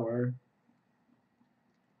power.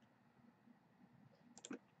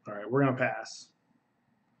 All right, we're going to pass.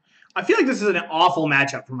 I feel like this is an awful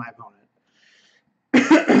matchup for my opponent.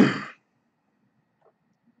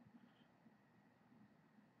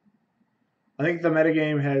 I think the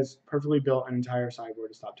metagame has perfectly built an entire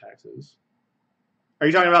sideboard to stop taxes. Are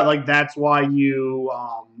you talking about, like, that's why you...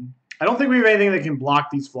 I don't think we have anything that can block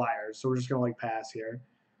these flyers, so we're just going to, like, pass here.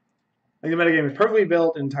 I think the metagame is perfectly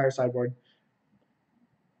built, an entire sideboard.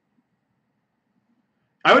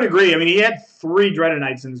 I would agree. I mean, he had 3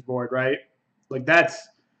 Dreadonites in his board, right? Like, that's...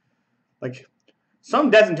 Like, some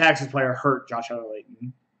Death and Taxes player hurt Josh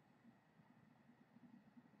Layton.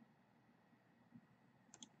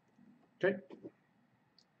 Okay.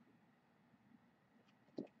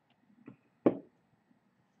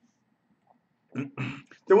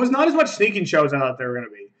 There was not as much Sneaking Show as I thought there were going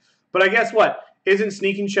to be. But I guess what? Isn't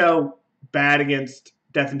Sneaking Show bad against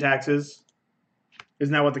Death and Taxes?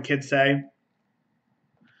 Isn't that what the kids say?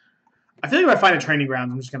 I feel like if I find a training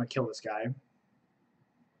ground, I'm just going to kill this guy.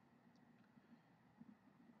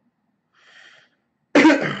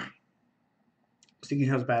 Sneaking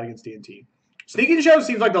Show is bad against D&T. Sneaking Show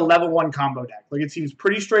seems like the level 1 combo deck. Like, it seems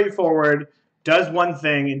pretty straightforward, does one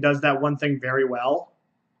thing, and does that one thing very well.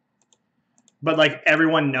 But, like,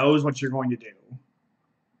 everyone knows what you're going to do.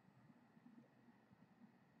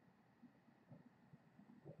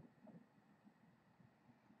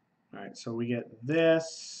 All right, so we get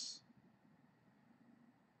this.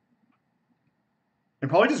 And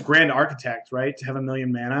probably just Grand Architect, right? To have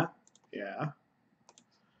 1,000,000 mana. Yeah.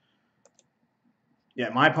 Yeah,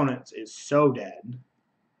 my opponent is so dead.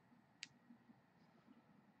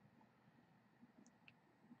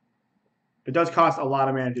 It does cost a lot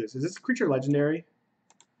of mana to do this. Is this creature legendary?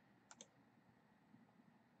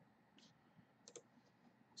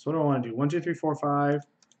 So what do I want to do? 1, 2, 3, 4, 5.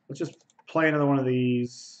 Let's just play another one of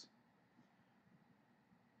these.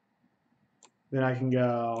 Then I can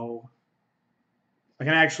go. I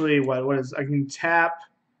can actually I can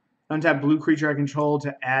untap blue creature I control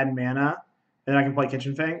to add mana. And then I can play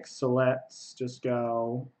Kitchen Finks. So let's just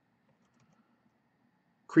go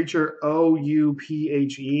creature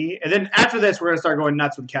OUPHE. And then after this, we're going to start going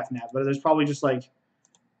nuts with Kefnet. But there's probably just, like,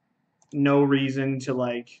 no reason to,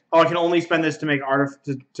 like... Oh, I can only spend this to make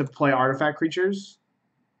to play artifact creatures?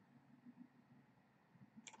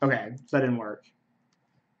 Okay, so that didn't work.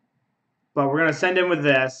 But we're going to send in with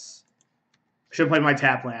this. Should have played my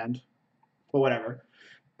tap land. But whatever.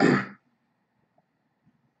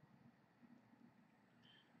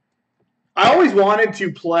 I always wanted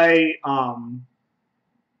to play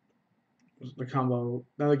the combo.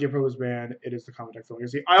 Now the Gift was banned. It is the combo deck for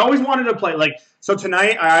Legacy. I always wanted to play, like, so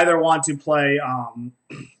tonight I either want to play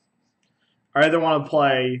I either want to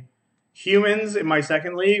play humans in my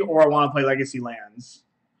second league, or I want to play Legacy lands.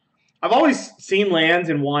 I've always seen lands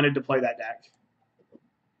and wanted to play that deck.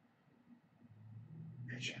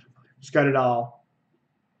 Just got it all.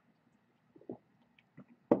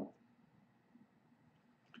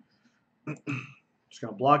 Just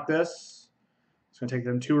going to block this. It's going to take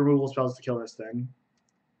them 2 removal spells to kill this thing.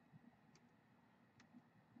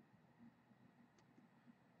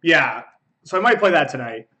 Yeah, so I might play that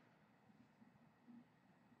tonight.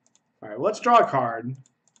 All right, let's draw a card.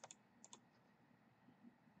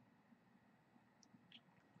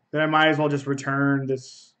 Then I might as well just return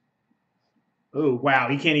this. Oh, wow,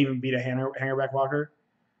 he can't even beat a Hangarback Walker.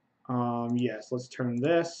 Yes, let's turn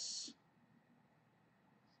this.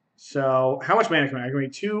 So how much mana can I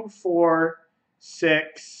make? 2, 4,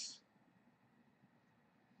 6.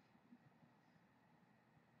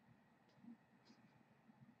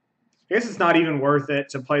 I guess it's not even worth it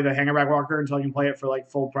to play the Hangarback Walker until I can play it for like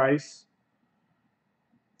full price.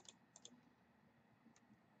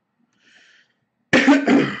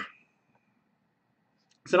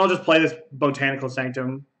 So then I'll just play this Botanical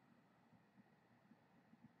Sanctum.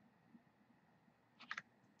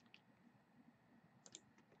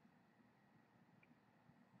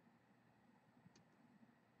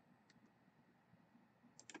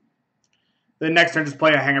 Then next turn, just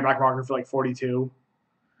play a Hangarback Walker for like 42.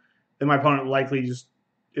 Then my opponent likely just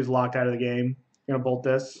is locked out of the game. I'm going to bolt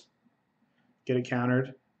this. Get it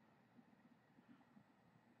countered.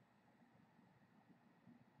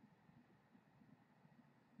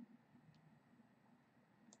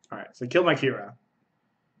 All right, so kill my Kira.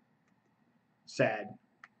 Sad.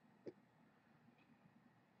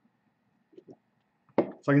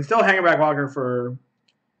 So I can still Hangarback Walker for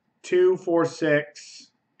 2, 4,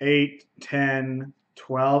 6, 8, 10,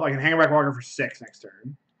 12. I can Hangarback Walker for 6 next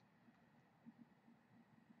turn.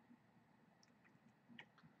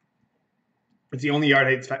 It's the only yard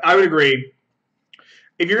hate. I would agree.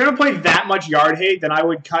 If you're going to play that much yard hate, then I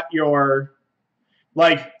would cut your...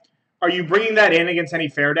 Like, are you bringing that in against any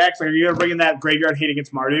fair decks? Like, are you going to bring in that graveyard hate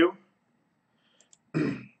against Mardu?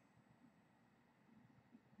 Because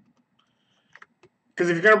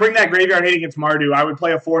if you're going to bring that graveyard hate against Mardu, I would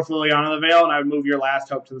play a 4th Liliana the Veil, and I would move your Last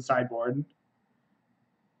Hope to the sideboard.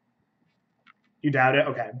 You doubt it?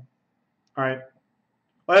 Okay. All right.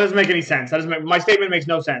 Well, that doesn't make any sense. That doesn't make, my statement makes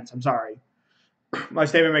no sense. I'm sorry. My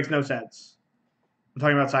statement makes no sense. I'm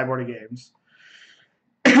talking about sideboarding games.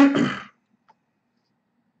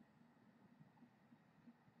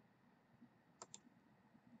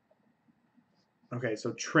 Okay,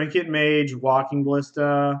 so Trinket Mage, Walking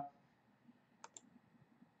Ballista.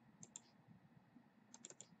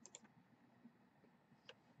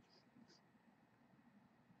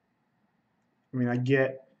 I mean, I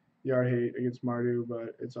get yard hate against Mardu,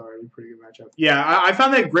 but it's already a pretty good matchup. Yeah, I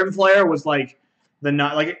found that Grimflare was like the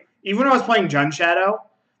not like even when I was playing Jun Shadow,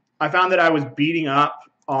 I found that I was beating up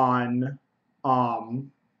on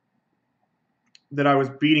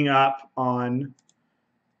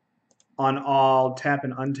all tap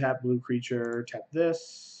and untap blue creature, tap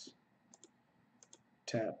this,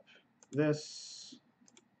 tap this,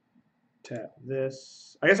 tap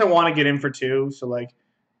this. I guess I want to get in for 2, so like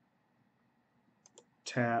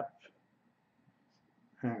tap,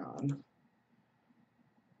 hang on,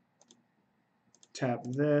 tap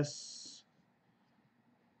this,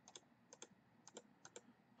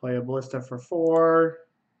 play a Ballista for 4.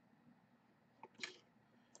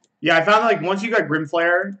 Yeah, I found like once you got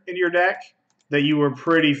Grimflare into your deck, that you were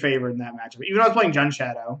pretty favored in that matchup. Even though I was playing Jun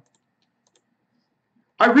Shadow.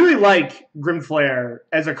 I really like Grimflare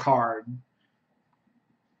as a card.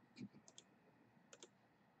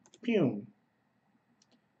 Pum.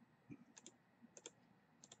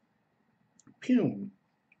 Pum.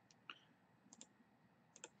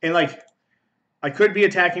 And like, I could be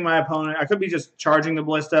attacking my opponent. I could be just charging the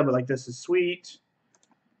Ballista, but like this is sweet.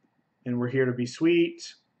 And we're here to be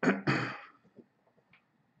sweet. So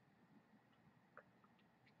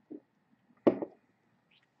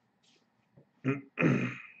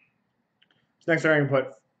next turn I can put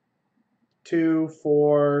 2,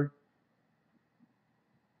 4,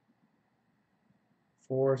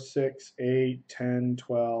 6, 8, 10,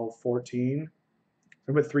 12, 14.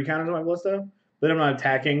 I put 3 counters on my Ballista. Then I'm not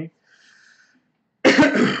attacking.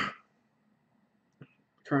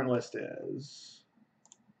 Current list is...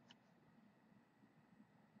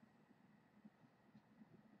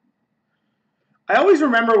 I always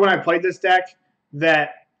remember when I played this deck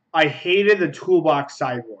that I hated the toolbox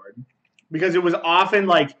sideboard because it was often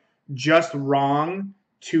like just wrong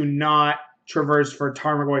to not traverse for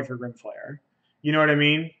Tarmogoyf or Grimflare. You know what I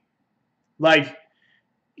mean? Like,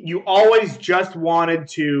 you always just wanted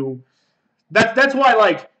to. That's why,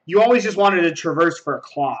 like, you always just wanted to traverse for a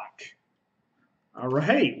clock. All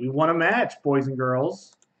right, we won a match, boys and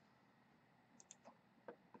girls.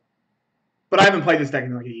 But I haven't played this deck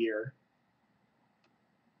in like a year.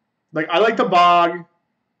 Like, I like the Bog.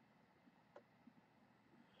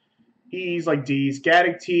 He's like D.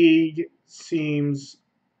 Scatic Teague seems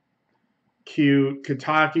cute.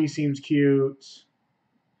 Kataki seems cute.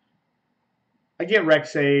 I get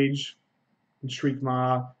Rex Sage and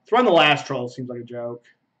Shriekmaw. Throwing the last troll seems like a joke.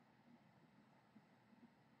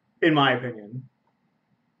 In my opinion.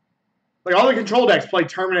 Like, all the control decks play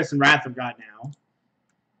Terminus and Wrath of God now.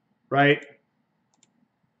 Right?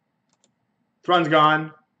 Thrun's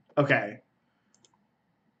gone. Okay.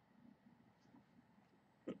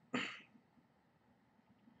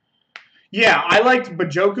 Yeah, I liked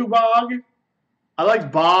Bajoku Bog. I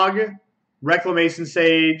liked Bog, Reclamation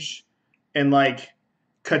Sage, and like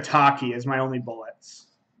Kataki as my only bullets.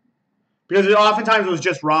 Because it oftentimes was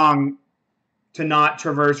just wrong to not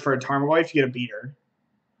traverse for a Tarmogoyf to get a beater.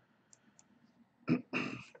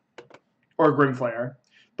 Or a Grimflare.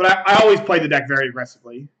 But I always play the deck very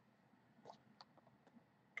aggressively.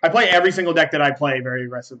 I play every single deck that I play very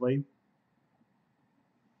aggressively.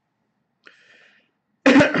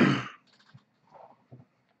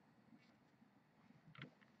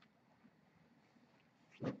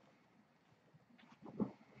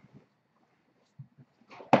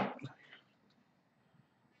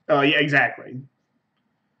 Oh, yeah, exactly.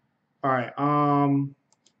 All right.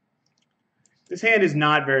 This hand is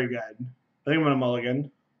not very good. I think I'm going to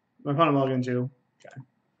mulligan. My opponent mulligan too. Okay.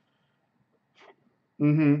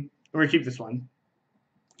 We're going to keep this one.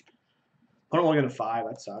 Opponent mulligan to 5.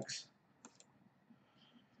 That sucks.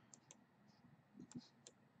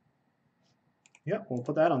 Yep, we'll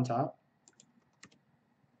put that on top.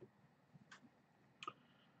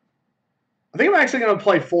 I think I'm actually going to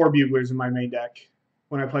play 4 Buglers in my main deck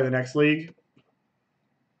when I play the next league.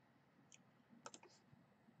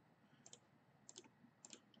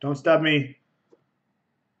 Don't stub me.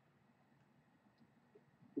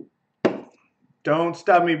 Don't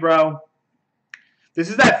stub me, bro. This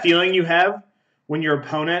is that feeling you have when your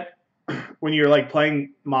opponent, when you're like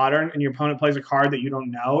playing Modern and your opponent plays a card that you don't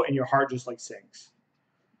know and your heart just like sinks.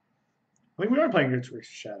 I think we are playing Grixis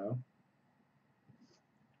Shadow.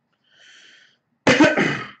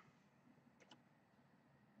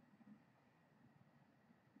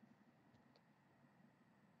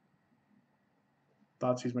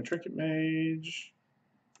 Thoughts he's my Trinket Mage.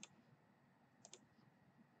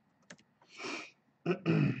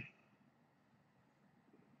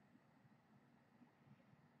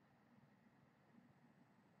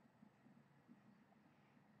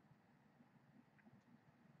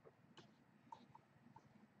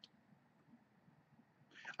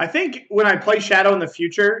 I think when I play Shadow in the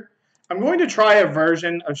future, I'm going to try a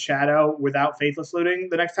version of Shadow without Faithless Looting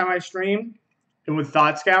the next time I stream and with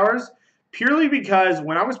Thought Scours, purely because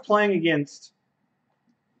when I was playing against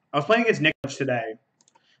Nicholas today,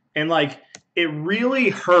 and like it really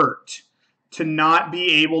hurt to not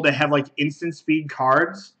be able to have like instant speed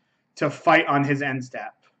cards to fight on his end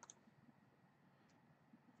step.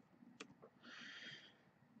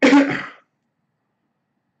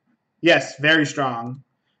 Yes, very strong.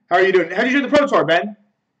 How are you doing? How did you do the Pro Tour, Ben?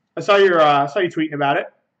 I saw you tweeting about it.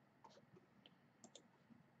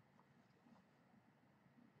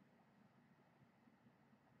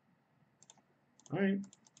 All right.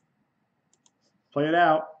 Play it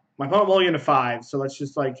out. My opponent will into 5, so let's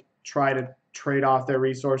just like try to trade off their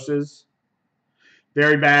resources.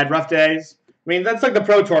 Very bad. Rough days. I mean, that's like the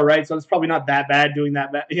Pro Tour, right? So it's probably not that bad doing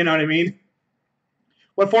that bad. You know what I mean?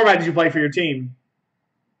 What format did you play for your team?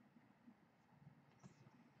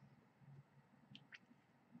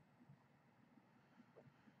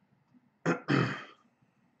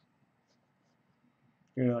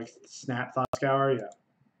 You know, like Snap Thought Scour? Yeah.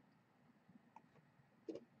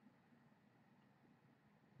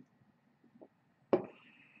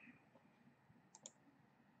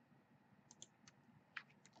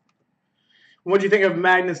 What do you think of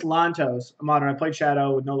Magnus Lantos? Modern. I played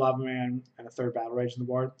Shadow with no Lava Man and a 3rd Battle Rage on the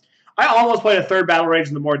board. I almost played a 3rd Battle Rage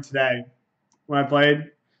on the board today when I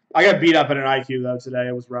played. I got beat up at an IQ, though, today.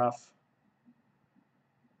 It was rough.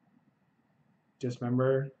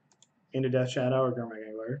 Dismember, Into Death Shadow, or Gurmag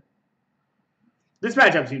Angler. This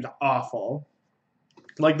matchup seems awful.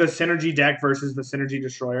 Like the Synergy deck versus the Synergy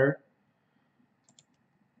Destroyer.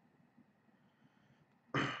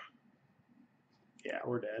 Yeah,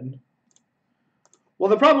 we're dead. Well,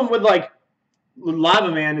 the problem with like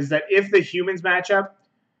Lava Man is that if the humans matchup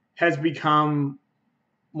has become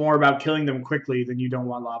more about killing them quickly than you don't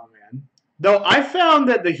want Lava Man. Though I found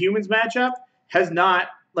that the humans matchup has not,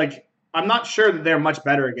 like, I'm not sure that they're much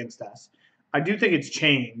better against us. I do think it's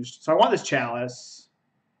changed. So I want this Chalice.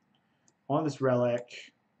 I want this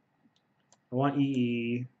Relic. I want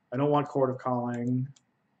EE. I don't want Chord of Calling.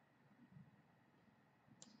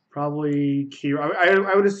 Probably Kira.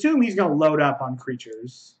 I would assume he's going to load up on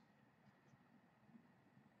creatures.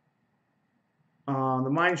 The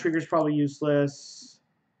Mindshrieker is probably useless.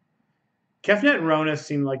 Kefnet and Rhonas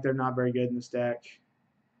seem like they're not very good in this deck.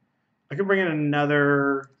 I could bring in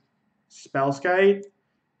another Spellskite.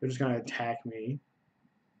 They're just going to attack me.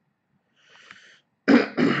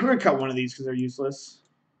 I'm going to cut one of these because they're useless.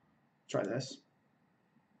 Try this.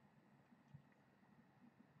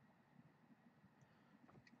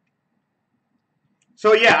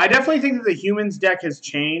 So yeah, I definitely think that the humans deck has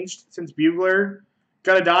changed since Bugler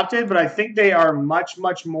got adopted, but I think they are much,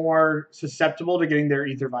 much more susceptible to getting their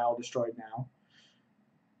Ether Vial destroyed now.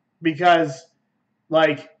 Because,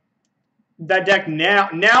 like, that deck now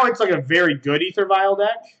it's like a very good Ether Vial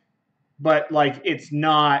deck, but, like, it's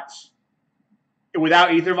not...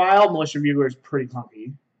 Without Ether Vial, Militia Bugler is pretty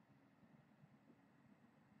clunky.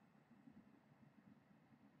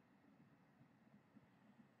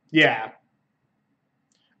 Yeah.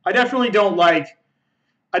 I definitely don't like...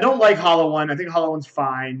 I don't like Hallowed One. I think Hallowed One's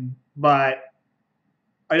fine, but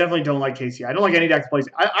I definitely don't like KCI. I don't like any deck that plays...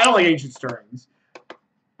 I don't like Ancient Stirrings.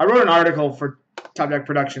 I wrote an article for Top Deck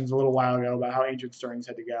Productions a little while ago about how Ancient Stirrings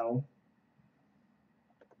had to go.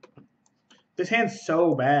 This hand's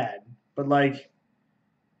so bad, but, like,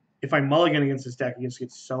 if I mulligan against this deck, it just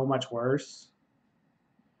gets so much worse.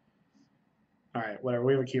 All right, whatever.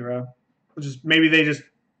 We have Akira. Maybe they just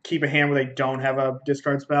keep a hand where they don't have a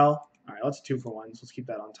discard spell. All right, let's 2 for 1. So let's keep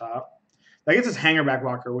that on top. That gets us Hangarback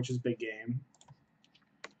Walker, which is big game.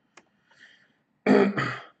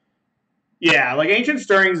 Yeah, like Ancient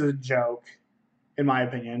Stirrings is a joke, in my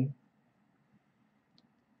opinion.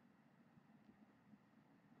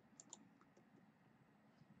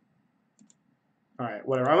 All right,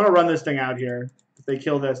 whatever. I'm going to run this thing out here. If they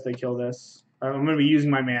kill this, they kill this. I'm going to be using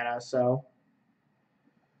my mana, so...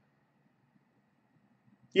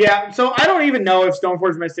 Yeah, so I don't even know if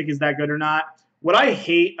Stoneforge Mystic is that good or not. What I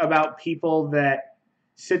hate about people that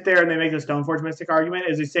sit there and they make the Stoneforge Mystic argument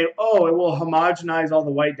is they say, oh, it will homogenize all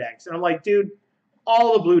the white decks. And I'm like, dude,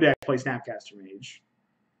 all the blue decks play Snapcaster Mage.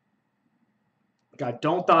 God,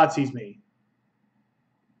 don't Thoughtseize me.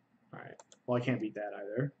 All right, well, I can't beat that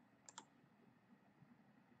either.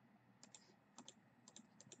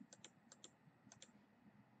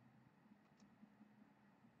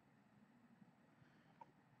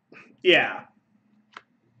 Yeah.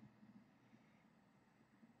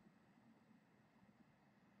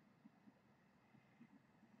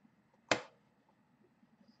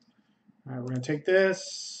 All right, we're going to take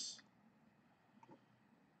this.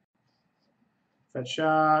 Fetch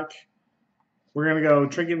Shock. We're going to go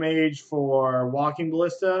Trinket Mage for Walking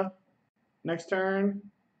Ballista next turn.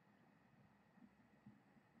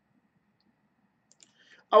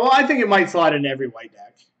 Oh, well, I think it might slide in every white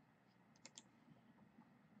deck.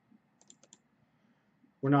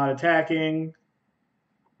 We're not attacking,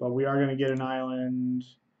 but we are going to get an island.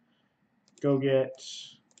 Go get...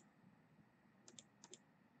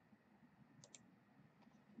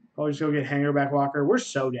 Probably just go get Hangarback Walker. We're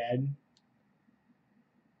so dead.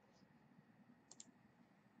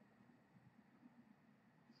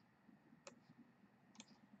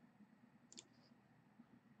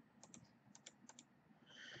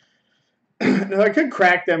 No, I could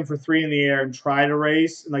crack them for 3 in the air and try to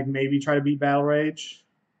race and, like, maybe try to beat Battle Rage.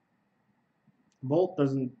 Bolt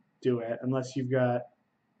doesn't do it unless you've got...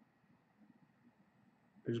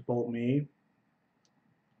 There's Bolt me.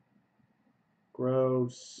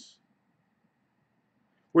 Gross.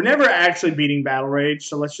 We're never actually beating Battle Rage,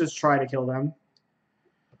 so let's just try to kill them.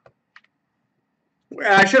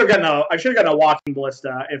 I should have gotten a Walking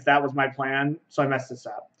Ballista if that was my plan, so I messed this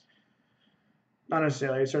up. Not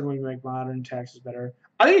necessarily. Certainly make modern taxes better.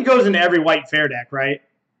 I think it goes into every white fair deck, right?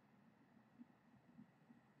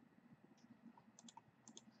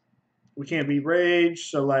 We can't beat Rage,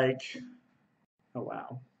 so, like... Oh,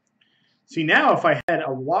 wow. See, now if I had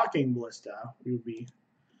a Walking Ballista, we would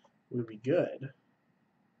be good.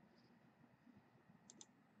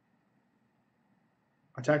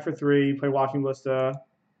 Attack for 3, play Walking Ballista.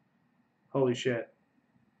 Holy shit.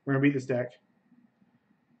 We're going to beat this deck.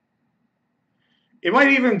 It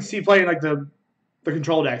might even see playing, like, the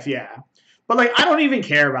control decks, yeah. But, like, I don't even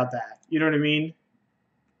care about that. You know what I mean?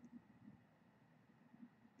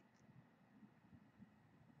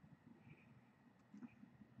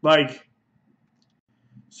 Like,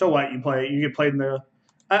 So what? You get played in the.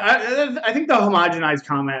 I think the homogenized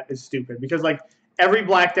comment is stupid because like every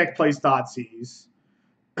black deck plays Thoughtseize.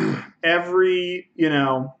 Every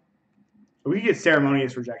we could get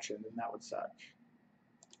ceremonious rejection, and that would suck.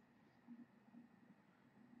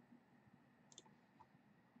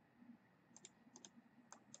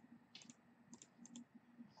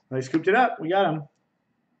 They scooped it up. We got him.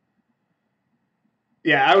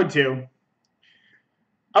 Yeah, I would too.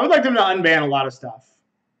 I would like them to unban a lot of stuff.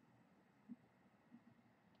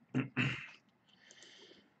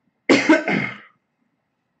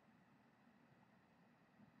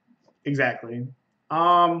 Exactly.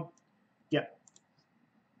 Yeah.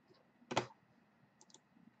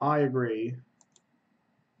 I agree.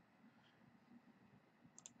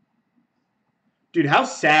 Dude, how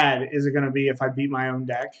sad is it going to be if I beat my own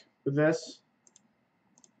deck with this?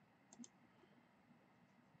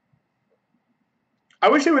 I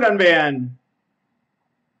wish they would unban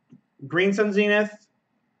Green Sun Zenith.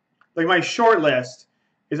 Like my short list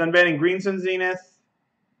is unbanning Green Sun Zenith,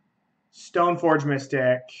 Stoneforge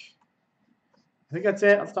Mystic. I think that's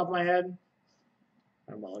it off the top of my head.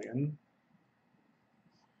 I'm mulligan.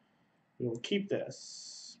 We will keep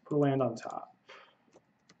this. Put a land on top.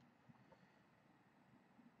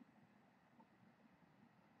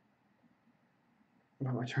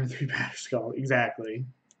 Oh, my turn 3 Batterskull. Exactly.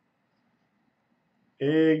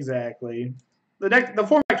 Exactly. The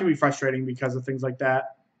format can be frustrating because of things like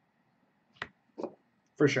that.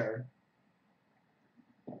 For sure.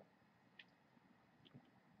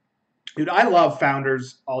 Dude, I love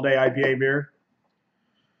Founders All Day IPA beer.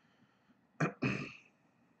 I'm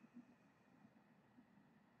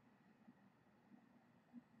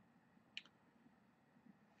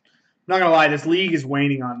not gonna lie, this league is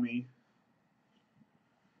waning on me.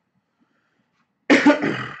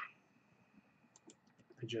 I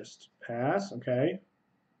just pass, okay.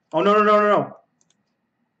 Oh no.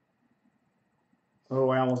 Oh,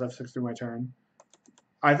 I almost have 6 through my turn.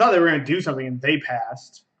 I thought they were gonna do something and they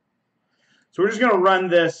passed. So we're just gonna run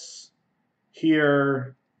this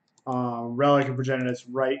here, Relic of Progenitus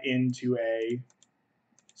right into a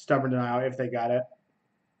Stubborn Denial if they got it.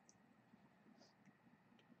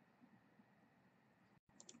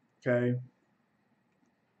 Okay.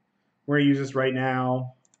 We're gonna use this right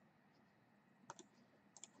now.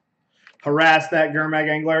 Harass that Gurmag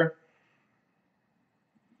Angler.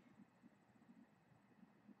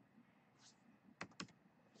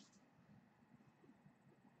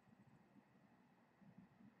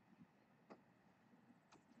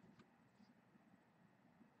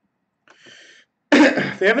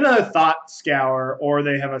 If they have another Thought Scour or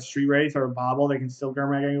they have a Street Wraith or a Bobble, they can still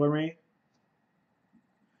Gurmag Angler me.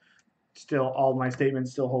 Still, all my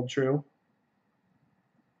statements still hold true.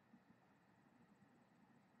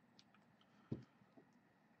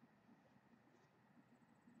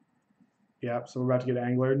 Yep, so we're about to get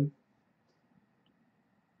anglered.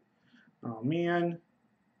 Oh, man.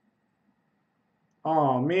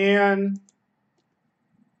 Oh, man.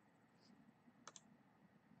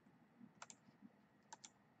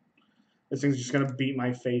 This thing's just going to beat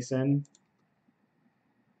my face in.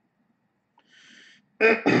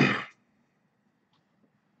 I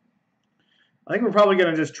think we're probably going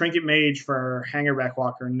to just Trinket Mage for Hangarback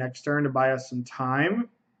Walker next turn to buy us some time.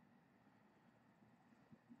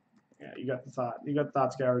 Yeah, you got the thought. You got the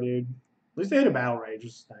Thought Scour, dude. At least they hit a Battle Rage,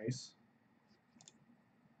 which is nice.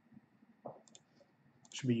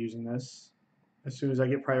 Should be using this as soon as I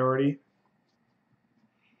get priority.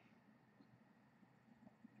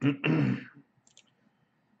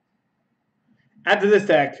 After this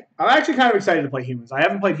deck, I'm actually kind of excited to play humans. I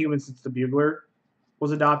haven't played humans since the Bugler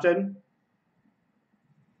was adopted.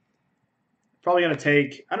 Probably going to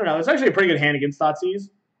take, I don't know, it's actually a pretty good hand against Thoughtseize.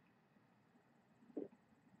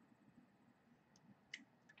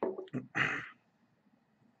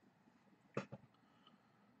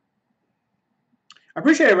 I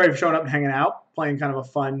appreciate everybody for showing up and hanging out, playing kind of a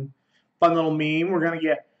fun little meme. We're gonna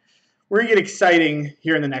get exciting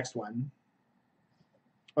here in the next one.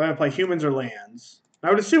 We're gonna play humans or lands. I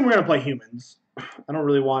would assume we're gonna play humans. I don't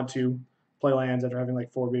really want to play lands after having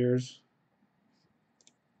like 4 beers.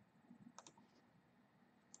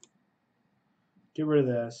 Get rid of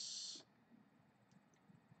this.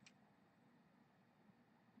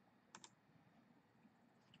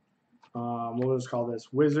 We'll just call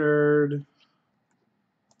this Wizard.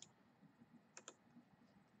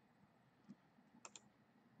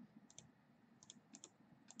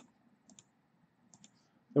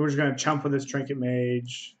 Then we're just going to chump with this Trinket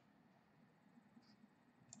Mage.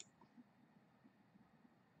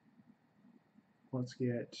 Let's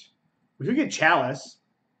get... We could get Chalice.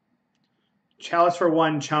 Chalice for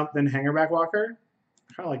 1, chump, then Hangarback Walker.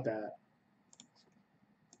 Kind of like that.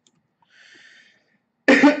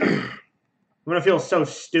 I'm gonna feel so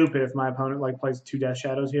stupid if my opponent like plays 2 Death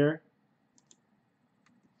Shadows here.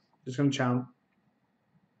 Just gonna chump.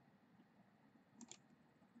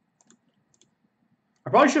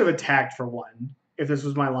 I probably should have attacked for 1 if this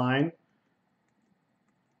was my line.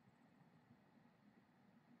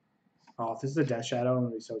 Oh, if this is a Death Shadow, I'm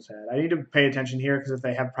gonna be so sad. I need to pay attention here because if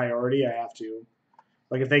they have priority, I have to.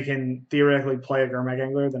 Like if they can theoretically play a Gurmag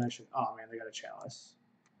Angler, then I should. Oh man, they got a Chalice.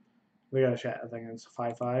 They got a chat. I think it's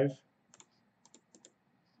 5/5.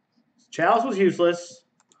 Chalice was useless.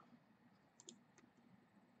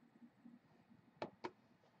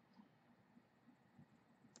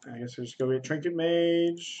 I guess we'll just go get Trinket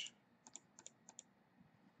Mage.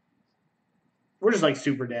 We're just like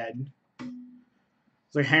super dead.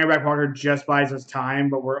 It's like Hangarback Walker just buys us time,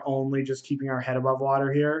 but we're only just keeping our head above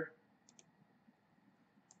water here.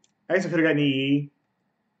 I guess I could have gotten EE.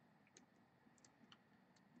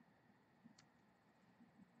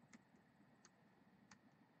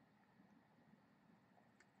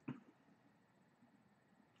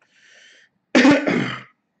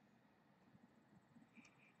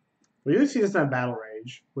 We do see this on Battle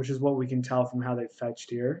Rage, which is what we can tell from how they fetched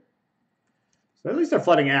here. So at least they're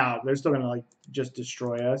flooding out. They're still going to like just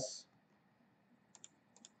destroy us.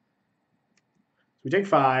 So we take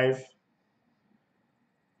 5.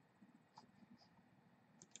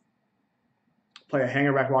 Play a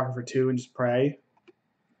Hangarback Walker for 2 and just pray.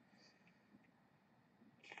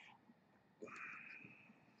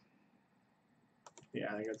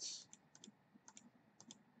 Yeah, I think it's...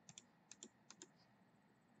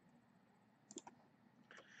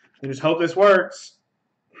 I just hope this works.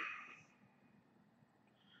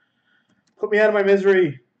 Put me out of my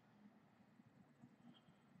misery.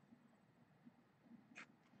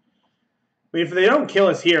 I mean, if they don't kill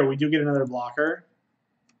us here, we do get another blocker.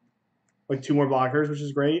 Like 2 more blockers, which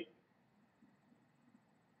is great.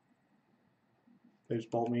 They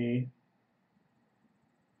just bolt me.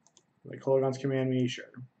 Like Kolaghan's command me, sure.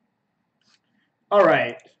 All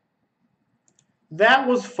right. That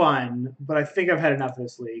was fun, but I think I've had enough of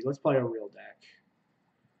this league. Let's play a real deck.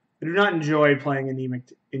 I do not enjoy playing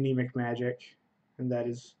anemic magic, and that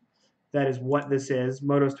is what this is.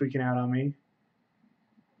 Moto's tweaking out on me.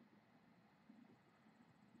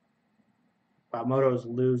 Wow, Moto's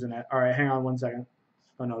losing it. All right, hang on 1 second.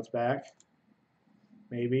 Oh no, it's back.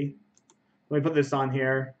 Maybe. Let me put this on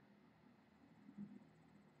here.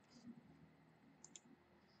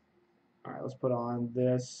 All right, let's put on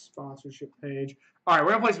this sponsorship page. All right,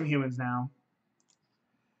 we're gonna play some humans now.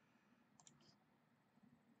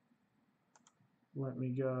 Let me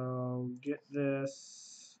go get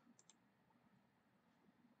this.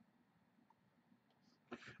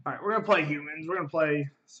 All right, we're gonna play humans. We're gonna play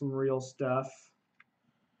some real stuff.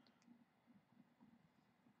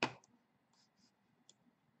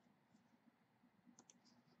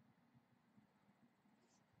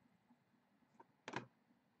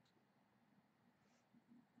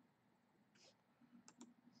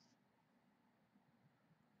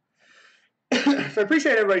 So I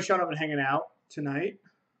appreciate everybody showing up and hanging out tonight.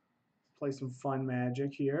 Play some fun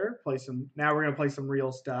magic here. Now we're gonna play some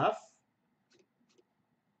real stuff.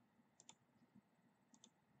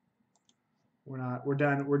 We're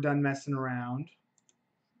done messing around.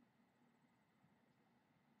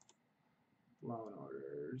 Loan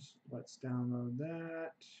orders. Let's download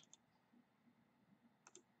that.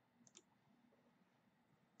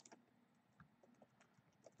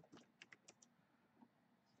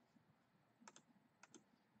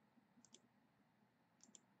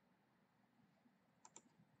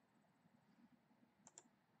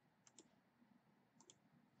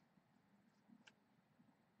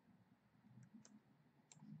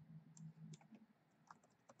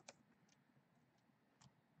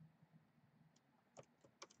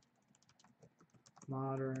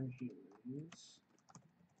 Modern humans.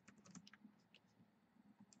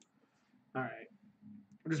 All right.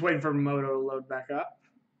 We're just waiting for Moto to load back up.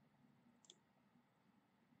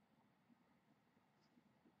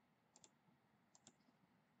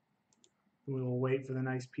 We will wait for the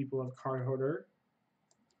nice people of Card Hoarder.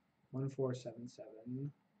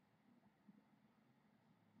 1477.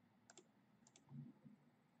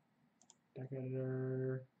 Deck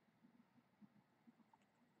editor.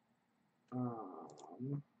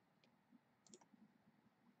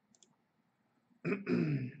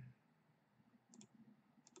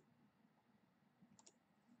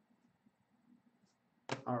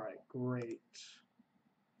 All right, great.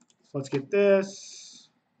 So let's get this.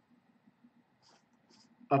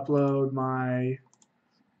 Upload my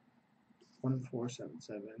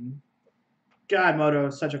 1477. God, Moto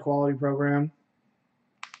is such a quality program.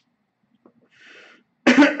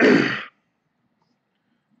 All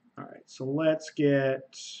right, so let's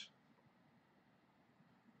get.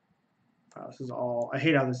 Wow, this is all. I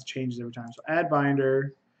hate how this changes every time. So add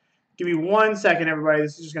binder. Give me 1 second, everybody.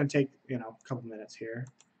 This is just going to take a couple minutes here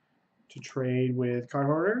to trade with Card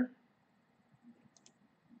Hoarder.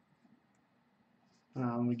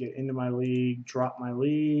 Let me get into my league. Drop my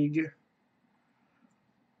league.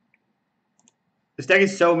 This deck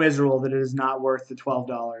is so miserable that it is not worth the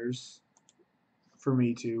 $12 for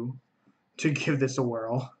me to give this a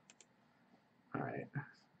whirl. All right.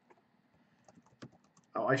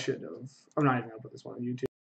 Oh, I should have. I'm not even going to put this one on YouTube.